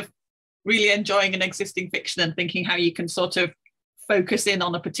you're kind of really enjoying an existing fiction and thinking how you can sort of focus in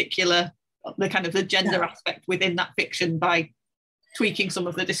on a particular, the kind of the gender aspect within that fiction by tweaking some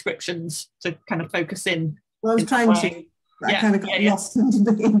of the descriptions to kind of focus in. Well, I was trying to. I kind of got lost in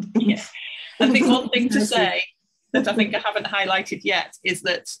the beginning. I think one thing to say that I think I haven't highlighted yet is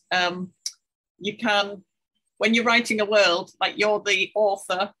that you can, when you're writing a world, like you're the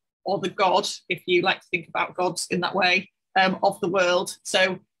author or the god, if you like to think about gods in that way, of the world.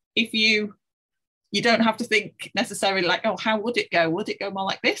 So if you don't have to think necessarily like, oh, how would it go? Would it go more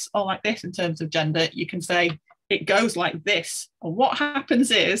like this or like this in terms of gender? You can say it goes like this. And what happens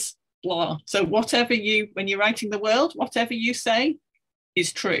is blah. So whatever you, when you're writing the world, whatever you say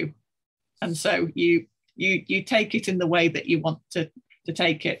is true. And so you take it in the way that you want to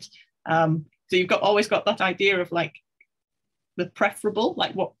take it. So you've always got that idea of like the preferable,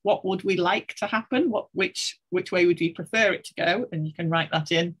 like what would we like to happen? Which way would we prefer it to go? And you can write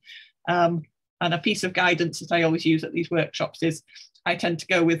that in. And a piece of guidance that I always use at these workshops is I tend to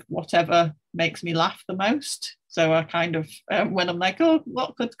go with whatever makes me laugh the most. So I kind of, when I'm like, oh,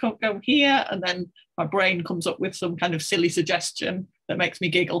 what could go here? And then my brain comes up with some kind of silly suggestion that makes me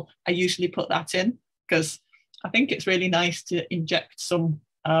giggle. I usually put that in because I think it's really nice to inject some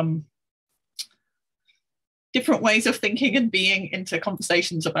different ways of thinking and being into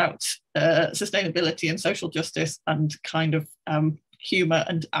conversations about sustainability and social justice and kind of humour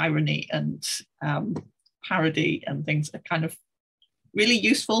and irony and parody and things are kind of really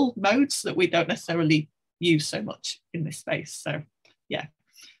useful modes that we don't necessarily use so much in this space. So yeah,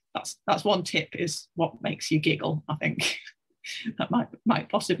 that's one tip, is what makes you giggle. I think that might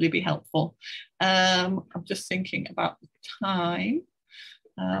possibly be helpful. I'm just thinking about the time.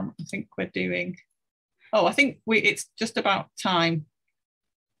 I think we're doing, I think it's just about time.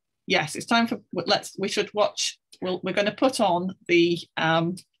 Yes, it's time for, we should watch, we're going to put on the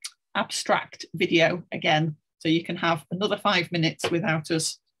abstract video again, so you can have another 5 minutes without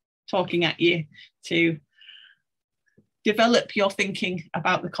us talking at you to develop your thinking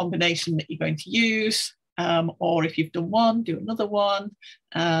about the combination that you're going to use, or if you've done one, do another one.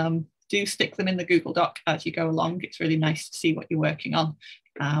 Do stick them in the Google Doc as you go along. It's really nice to see what you're working on.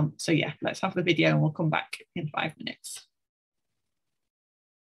 So yeah, let's have the video and we'll come back in 5 minutes.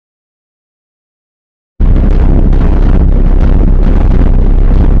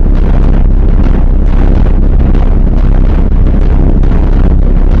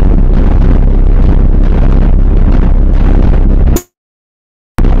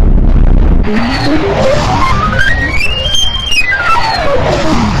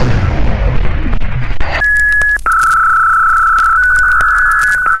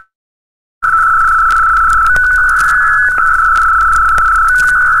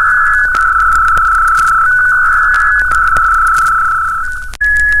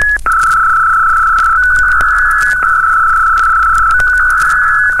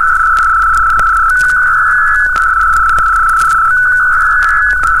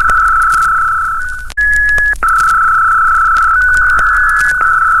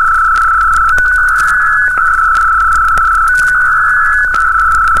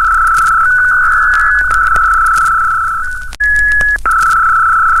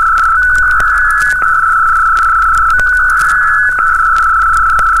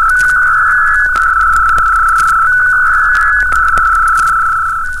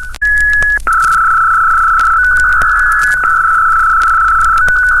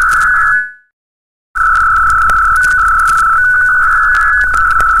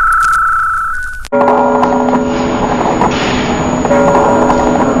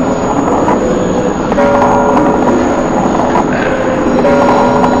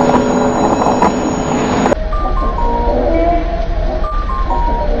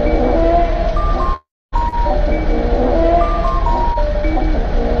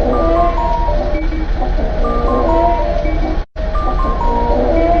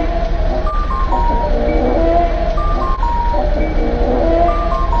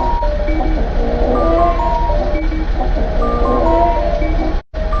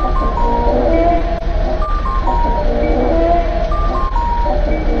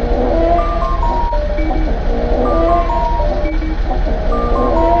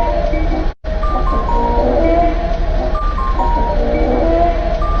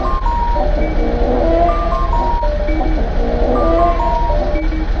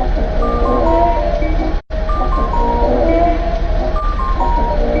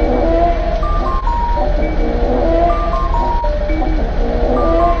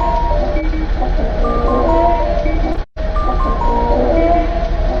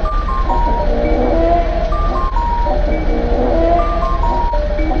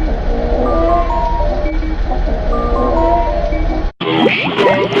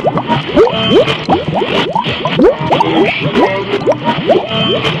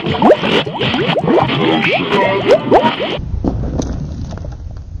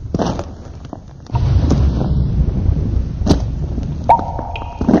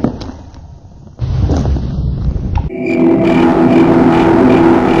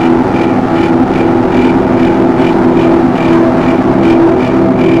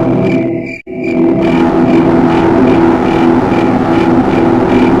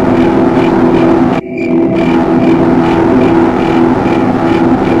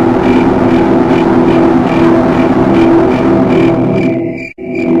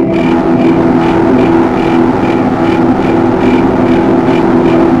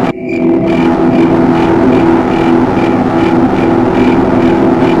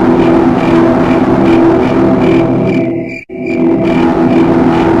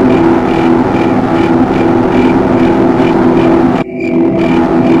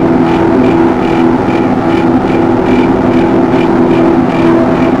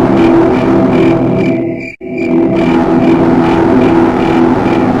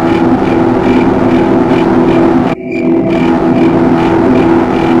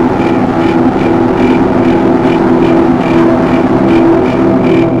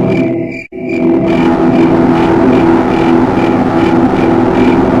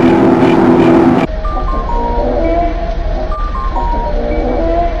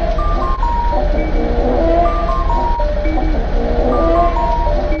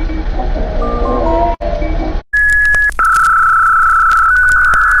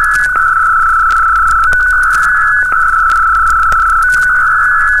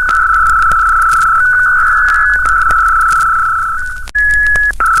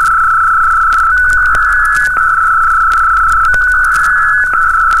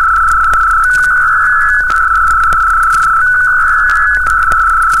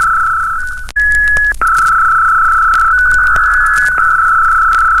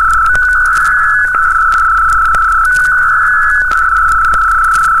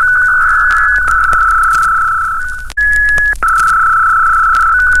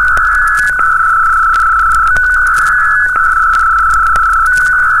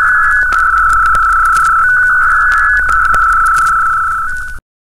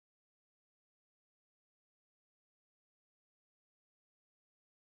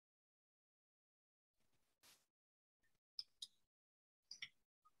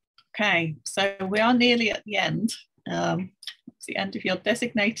 Okay, so we are nearly at the end. It's the end of your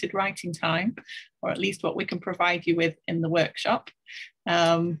designated writing time, or at least what we can provide you with in the workshop.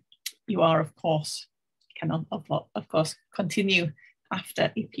 You are, of course, can of course continue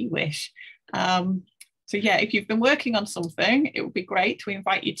after if you wish. So yeah, if you've been working on something, it would be great. We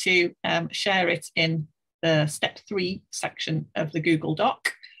invite you to share it in the step 3 section of the Google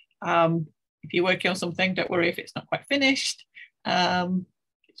Doc. If you're working on something, don't worry if it's not quite finished.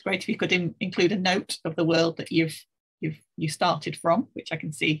 It's great if you could include a note of the world that you started from, which I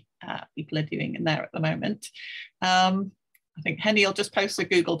can see people are doing in there at the moment. I think Henny will just post the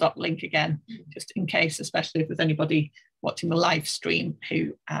Google Doc link again, just in case, especially if there's anybody watching the live stream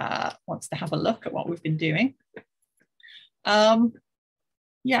who wants to have a look at what we've been doing.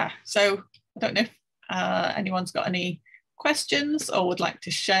 Yeah, so I don't know if anyone's got any questions or would like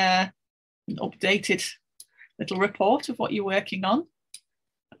to share an updated little report of what you're working on.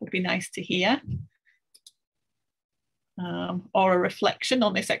 That would be nice to hear. Or a reflection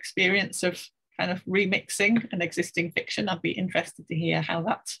on this experience of kind of remixing an existing fiction. I'd be interested to hear how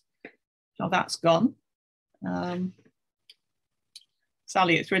that's gone.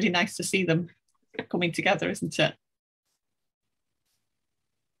 Sally, it's really nice to see them coming together, isn't it?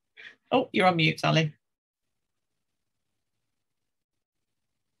 Oh, you're on mute, Sally.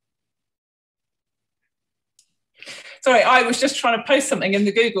 Sorry, I was just trying to post something in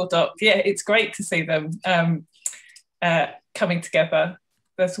the Google Doc. Yeah, it's great to see them coming together.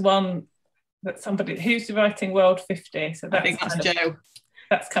 There's one that somebody who's writing World 50. So that's, I think that's Joe.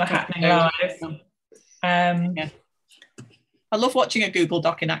 That's kind of happening live. Yeah. I love watching a Google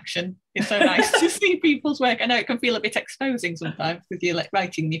Doc in action. It's so nice to see people's work. I know it can feel a bit exposing sometimes with you like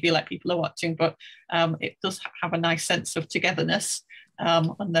writing and you feel like people are watching, but it does have a nice sense of togetherness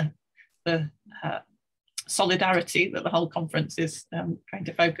and the solidarity that the whole conference is trying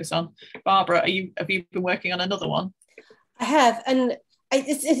to focus on. Barbara, have you been working on another one? I have, and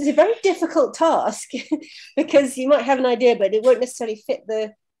it's a very difficult task because you might have an idea, but it won't necessarily fit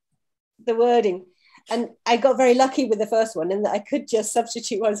the wording. And I got very lucky with the first one in that I could just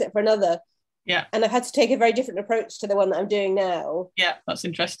substitute one set for another. Yeah. And I've had to take a very different approach to the one that I'm doing now. Yeah, that's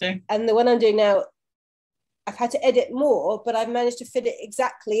interesting. And the one I'm doing now, I've had to edit more, but I've managed to fit it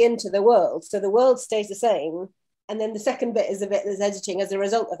exactly into the world. So the world stays the same. And then the second bit is the bit that's editing as a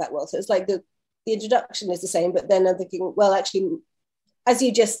result of that world. So it's like the introduction is the same, but then I'm thinking, well, actually, as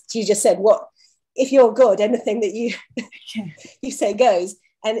you just said, what if you're good, anything that you you say goes.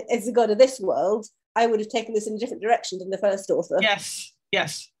 And as the god of this world, I would have taken this in a different direction than the first author. Yes,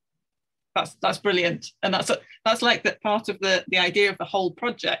 yes. That's brilliant. And that's like that part of the idea of the whole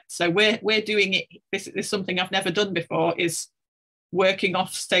project. So we're doing it. This is something I've never done before, is working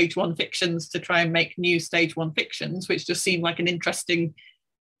off stage 1 fictions to try and make new stage 1 fictions, which just seemed like an interesting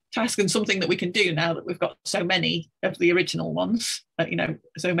task and something that we can do now that we've got so many of the original ones,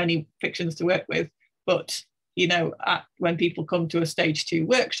 so many fictions to work with. But when people come to a stage 2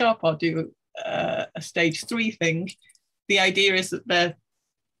 workshop or do a stage 3 thing, the idea is that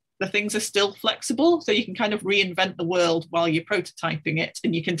the things are still flexible, so you can kind of reinvent the world while you're prototyping it,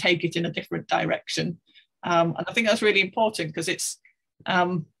 and you can take it in a different direction. And I think that's really important, because it's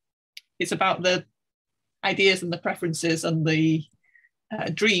about the ideas and the preferences and the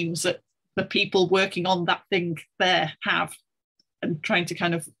dreams that the people working on that thing there have, and trying to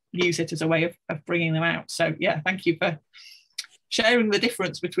kind of use it as a way of bringing them out. So yeah, thank you for sharing the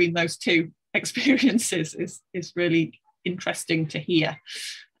difference between those two experiences. Is really interesting to hear.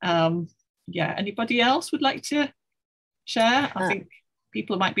 Yeah, anybody else would like to share? I think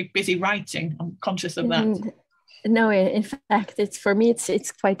people might be busy writing. I'm conscious of that. No, in fact, for me,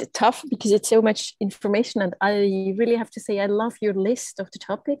 it's quite tough, because it's so much information, and I really have to say I love your list of the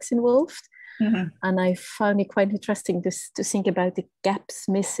topics involved. Mm-hmm. And I found it quite interesting to think about the gaps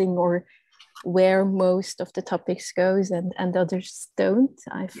missing, or where most of the topics goes and others don't.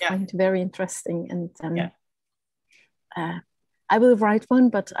 I find it very interesting, and I will write one,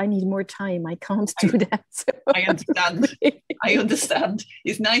 but I need more time. I can't do that. So. I understand. I understand.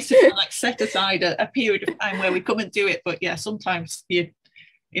 It's nice to like set aside a period of time where we come and do it. But yeah, sometimes in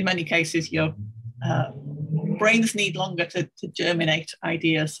many cases, your brains need longer to germinate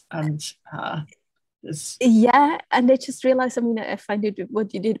ideas. And yeah, and I just realized, I mean, I find it,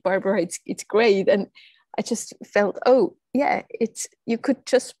 what you did, Barbara, it's great. And I just felt, oh yeah, you could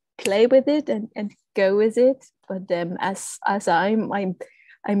just play with it and go with it. But as I'm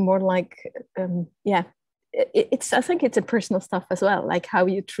more like I think it's a personal stuff as well, like how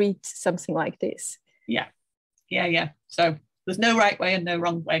you treat something like this. Yeah. So there's no right way and no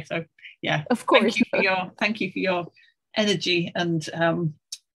wrong way. So yeah, of course. Thank you for your energy, and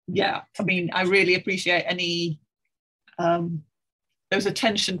I mean, I really appreciate any those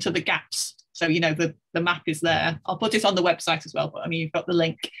attention to the gaps. So the map is there. I'll put it on the website as well, but I mean, you've got the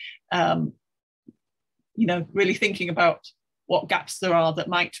link. Really thinking about what gaps there are that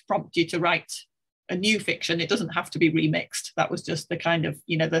might prompt you to write a new fiction. It doesn't have to be remixed. That was just the kind of,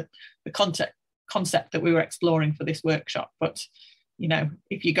 the concept that we were exploring for this workshop. But,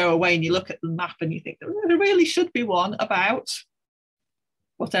 if you go away and you look at the map and you think there really should be one about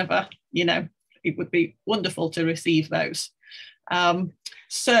whatever, it would be wonderful to receive those.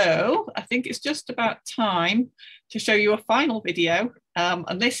 So I think it's just about time to show you a final video.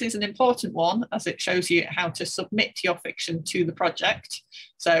 And this is an important one, as it shows you how to submit your fiction to the project.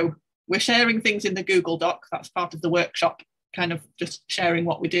 So we're sharing things in the Google Doc. That's part of the workshop, kind of just sharing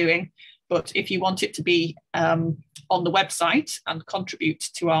what we're doing. But if you want it to be on the website and contribute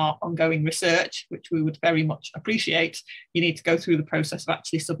to our ongoing research, which we would very much appreciate, you need to go through the process of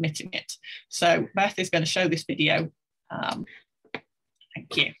actually submitting it. So Beth is going to show this video.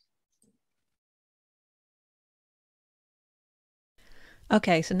 Thank you.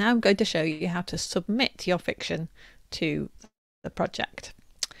 Okay, so now I'm going to show you how to submit your fiction to the project.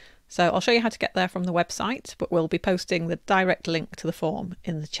 So I'll show you how to get there from the website, but we'll be posting the direct link to the form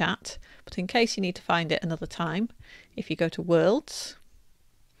in the chat. But in case you need to find it another time, if you go to Worlds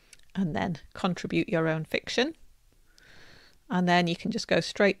and then contribute your own fiction, and then you can just go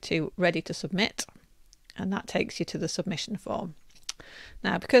straight to Ready to Submit, and that takes you to the submission form.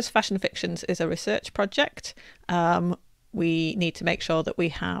 Now, because Fashion Fictions is a research project, we need to make sure that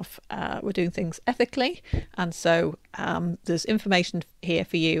we're doing things ethically, and so there's information here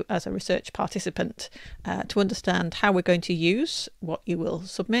for you as a research participant to understand how we're going to use what you will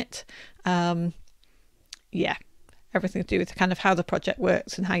submit. Everything to do with kind of how the project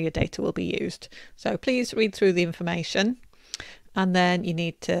works and how your data will be used. So please read through the information, and then you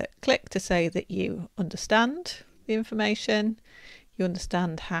need to click to say that you understand the information, you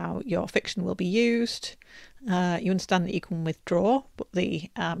understand how your fiction will be used, you understand that you can withdraw, but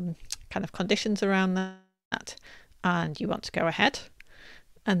the kind of conditions around that, and you want to go ahead.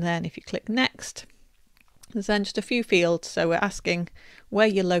 And then if you click next, There's then just a few fields. So we're asking where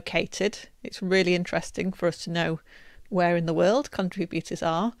you're located. It's really interesting for us to know where in the world contributors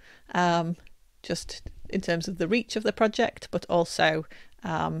are, just in terms of the reach of the project, but also,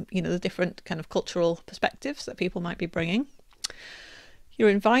 you know, the different kind of cultural perspectives that people might be bringing. You're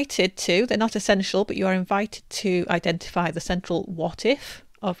invited to, they're not essential, but you are invited to identify the central what if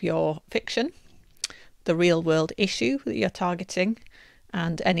of your fiction, the real world issue that you're targeting,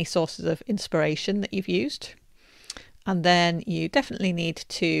 and any sources of inspiration that you've used. And then you definitely need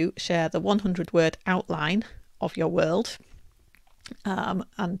to share the 100-word outline of your world.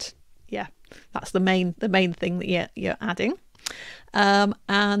 And yeah, that's the main thing that you're adding.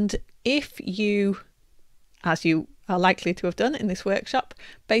 And if you, as you are likely to have done in this workshop,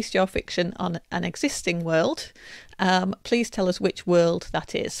 based your fiction on an existing world, please tell us which world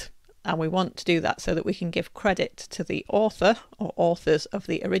that is. And we want to do that so that we can give credit to the author or authors of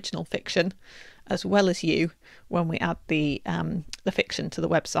the original fiction, as well as you, when we add the fiction to the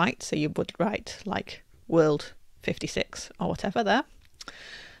website. So you would write like World 56 or whatever there.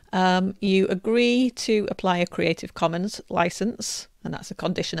 You agree to apply a Creative Commons license, and that's a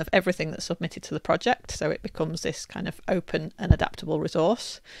condition of everything that's submitted to the project, so it becomes this kind of open and adaptable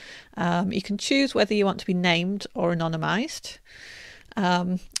resource. You can choose whether you want to be named or anonymised.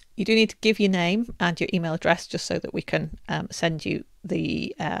 You do need to give your name and your email address just so that we can send you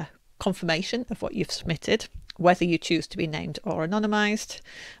the confirmation of what you've submitted, whether you choose to be named or anonymised.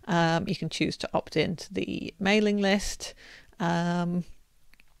 You can choose to opt into the mailing list. Tell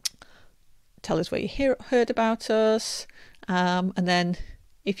us where you heard about us. And then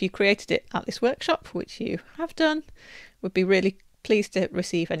if you created it at this workshop, which you have done, we'd be really pleased to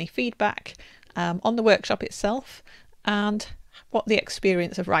receive any feedback on the workshop itself and what the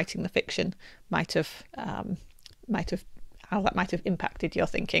experience of writing the fiction might have how that might have impacted your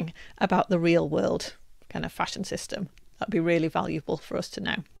thinking about the real world kind of fashion system. That'd be really valuable for us to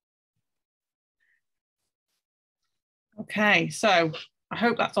know. Okay, so I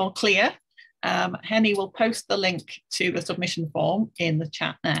hope that's all clear. Henny will post the link to the submission form in the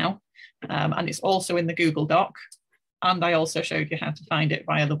chat now, and it's also in the Google Doc. And I also showed you how to find it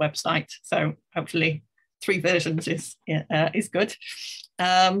via the website. So hopefully 3 versions is good.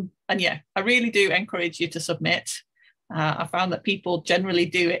 And yeah, I really do encourage you to submit. I found that people generally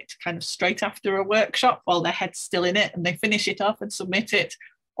do it kind of straight after a workshop while their head's still in it, and they finish it off and submit it,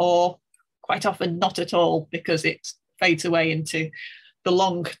 or quite often not at all, because it fades away into the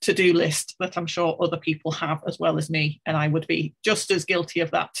long to-do list that I'm sure other people have as well as me. And I would be just as guilty of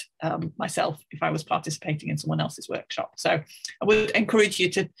that myself if I was participating in someone else's workshop. So I would encourage you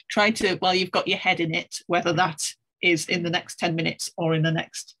to try to, while you've got your head in it, whether that is in the next 10 minutes or in the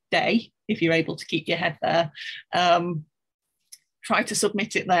next day, if you're able to keep your head there, try to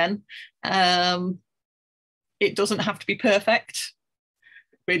submit it then. It doesn't have to be perfect.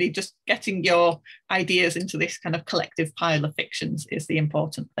 Really just getting your ideas into this kind of collective pile of fictions is the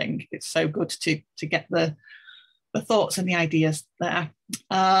important thing. It's so good to get the thoughts and the ideas there.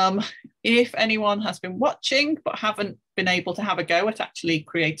 If anyone has been watching but haven't been able to have a go at actually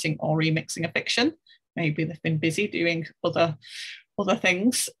creating or remixing a fiction, maybe they've been busy doing other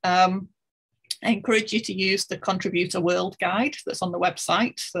things, I encourage you to use the Contributor World Guide that's on the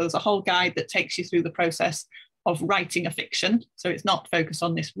website. So there's a whole guide that takes you through the process of writing a fiction. So it's not focused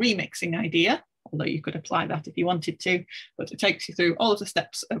on this remixing idea, although you could apply that if you wanted to, but it takes you through all of the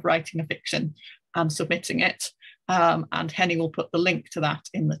steps of writing a fiction and submitting it. And Henny will put the link to that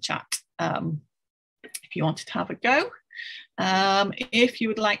in the chat if you wanted to have a go. If you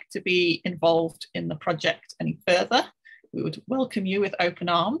would like to be involved in the project any further, we would welcome you with open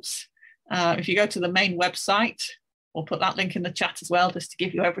arms. If you go to the main website, we'll put that link in the chat as well, just to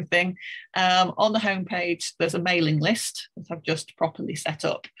give you everything. On the homepage, there's a mailing list that I've just properly set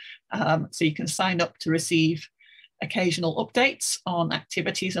up. So you can sign up to receive occasional updates on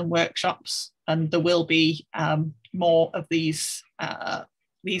activities and workshops. And there will be more of these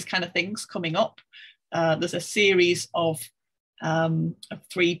kind of things coming up. There's a series of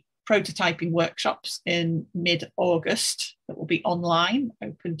 3 prototyping workshops in mid-August that will be online,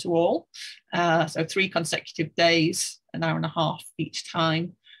 open to all. So 3 consecutive days, an hour and a half each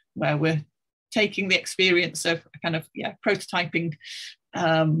time, where we're taking the experience of a kind of prototyping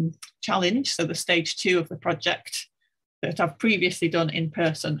challenge. So the stage 2 of the project that I've previously done in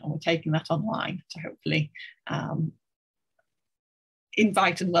person, and we're taking that online to hopefully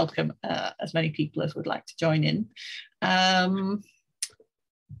invite and welcome as many people as would like to join in.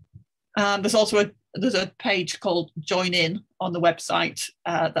 There's also a page called Join In on the website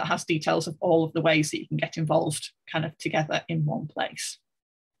that has details of all of the ways that you can get involved kind of together in one place.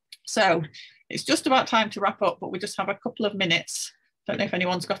 So it's just about time to wrap up, but we just have a couple of minutes. Don't know if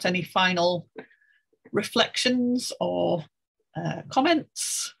anyone's got any final reflections or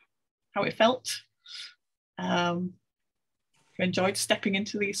comments, how it felt. You enjoyed stepping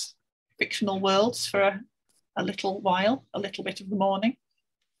into these fictional worlds for a little while, a little bit of the morning.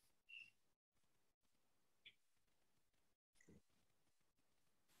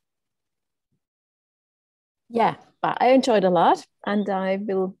 Yeah, but I enjoyed a lot, and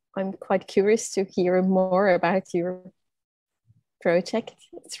I'm quite curious to hear more about your project.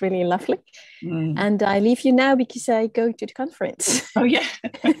 It's really lovely. And I leave you now because I go to the conference. Oh yeah.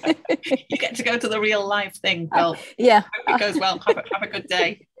 You get to go to the real live thing. Well, yeah. Hope it goes well. Have a good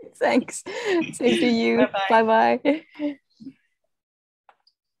day. Thanks. Same to you. Bye-bye.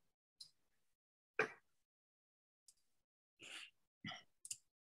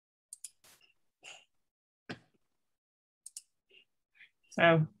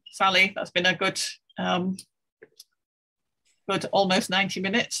 So Sally, that's been a good good almost 90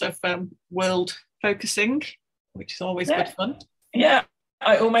 minutes of world focusing, which is always good fun. Yeah,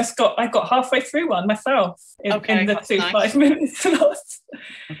 I got halfway through one myself in the 5 minutes lost.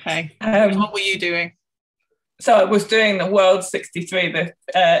 Okay. What were you doing? So I was doing the World 63,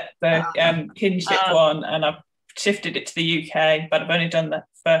 the kinship one, and I've shifted it to the UK, but I've only done the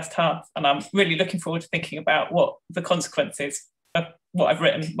first half, and I'm really looking forward to thinking about what the consequences of what I've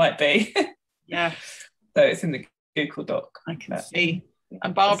written might be. Yeah. So it's in the Google Doc. I can see.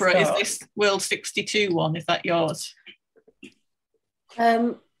 And Barbara, is this World 62 one? Is that yours?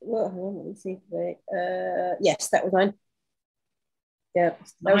 Well, let me see. Yes, that was mine. Yeah,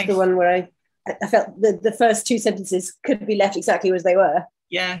 that was the one where I felt the first two sentences could be left exactly as they were.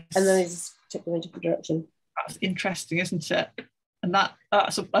 Yeah. And then I just took them into the direction. That's interesting, isn't it? And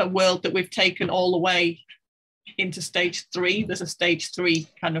that's a world that we've taken all the way into stage 3. There's a stage 3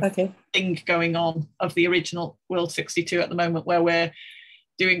 kind of thing going on of the original World 62 at the moment, where we're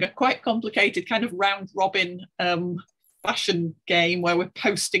doing a quite complicated kind of round robin fashion game where we're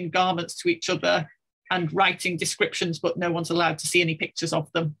posting garments to each other and writing descriptions, but no one's allowed to see any pictures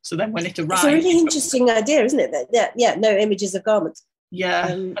of them. So then when it arrives... It's a really interesting idea, isn't it? That, no images of garments. Yeah,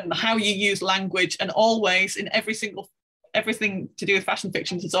 and how you use language, and always in everything to do with fashion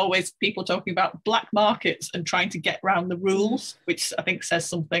fictions, there's always people talking about black markets and trying to get around the rules, which I think says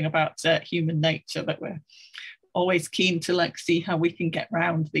something about human nature, that we're always keen to see how we can get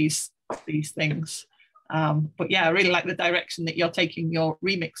around these things. But yeah, I really like the direction that you're taking your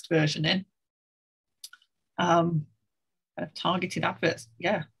remixed version in. Targeted adverts,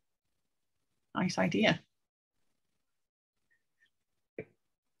 yeah, nice idea.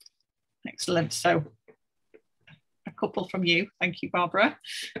 Excellent. So a couple from you. Thank you, Barbara.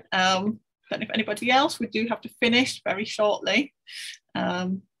 Don't know if anybody else, we do have to finish very shortly.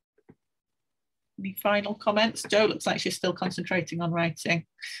 Any final comments? Jo looks like she's still concentrating on writing.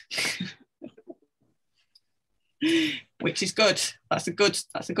 Which is good. That's a good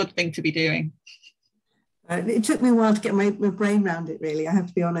thing to be doing. It took me a while to get my brain around it, really, I have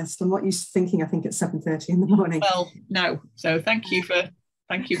to be honest. I'm not used to thinking, I think, at 7:30 in the morning. Well, no. So thank you for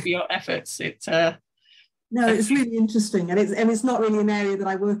your efforts. No, it's really interesting, and it's not really an area that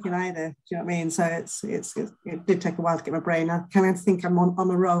I work in either. Do you know what I mean? So it did take a while to get my brain. I kind of think I'm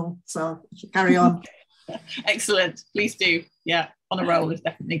on a roll, so I should carry on. Excellent. Please do. Yeah, on a roll is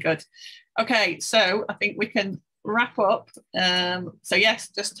definitely good. Okay, so I think we can wrap up. So yes,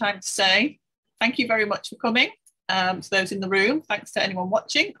 just time to say thank you very much for coming. To those in the room, thanks to anyone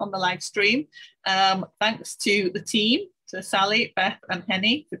watching on the live stream. Thanks to the team, to Sally, Beth and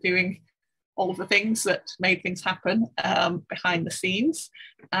Henny for doing all of the things that made things happen behind the scenes.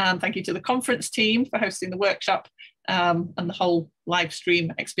 Thank you to the conference team for hosting the workshop, and the whole live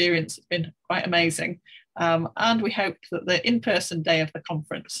stream experience has been quite amazing. And we hope that the in-person day of the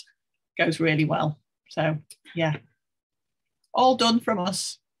conference goes really well. So yeah, all done from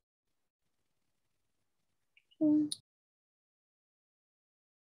us.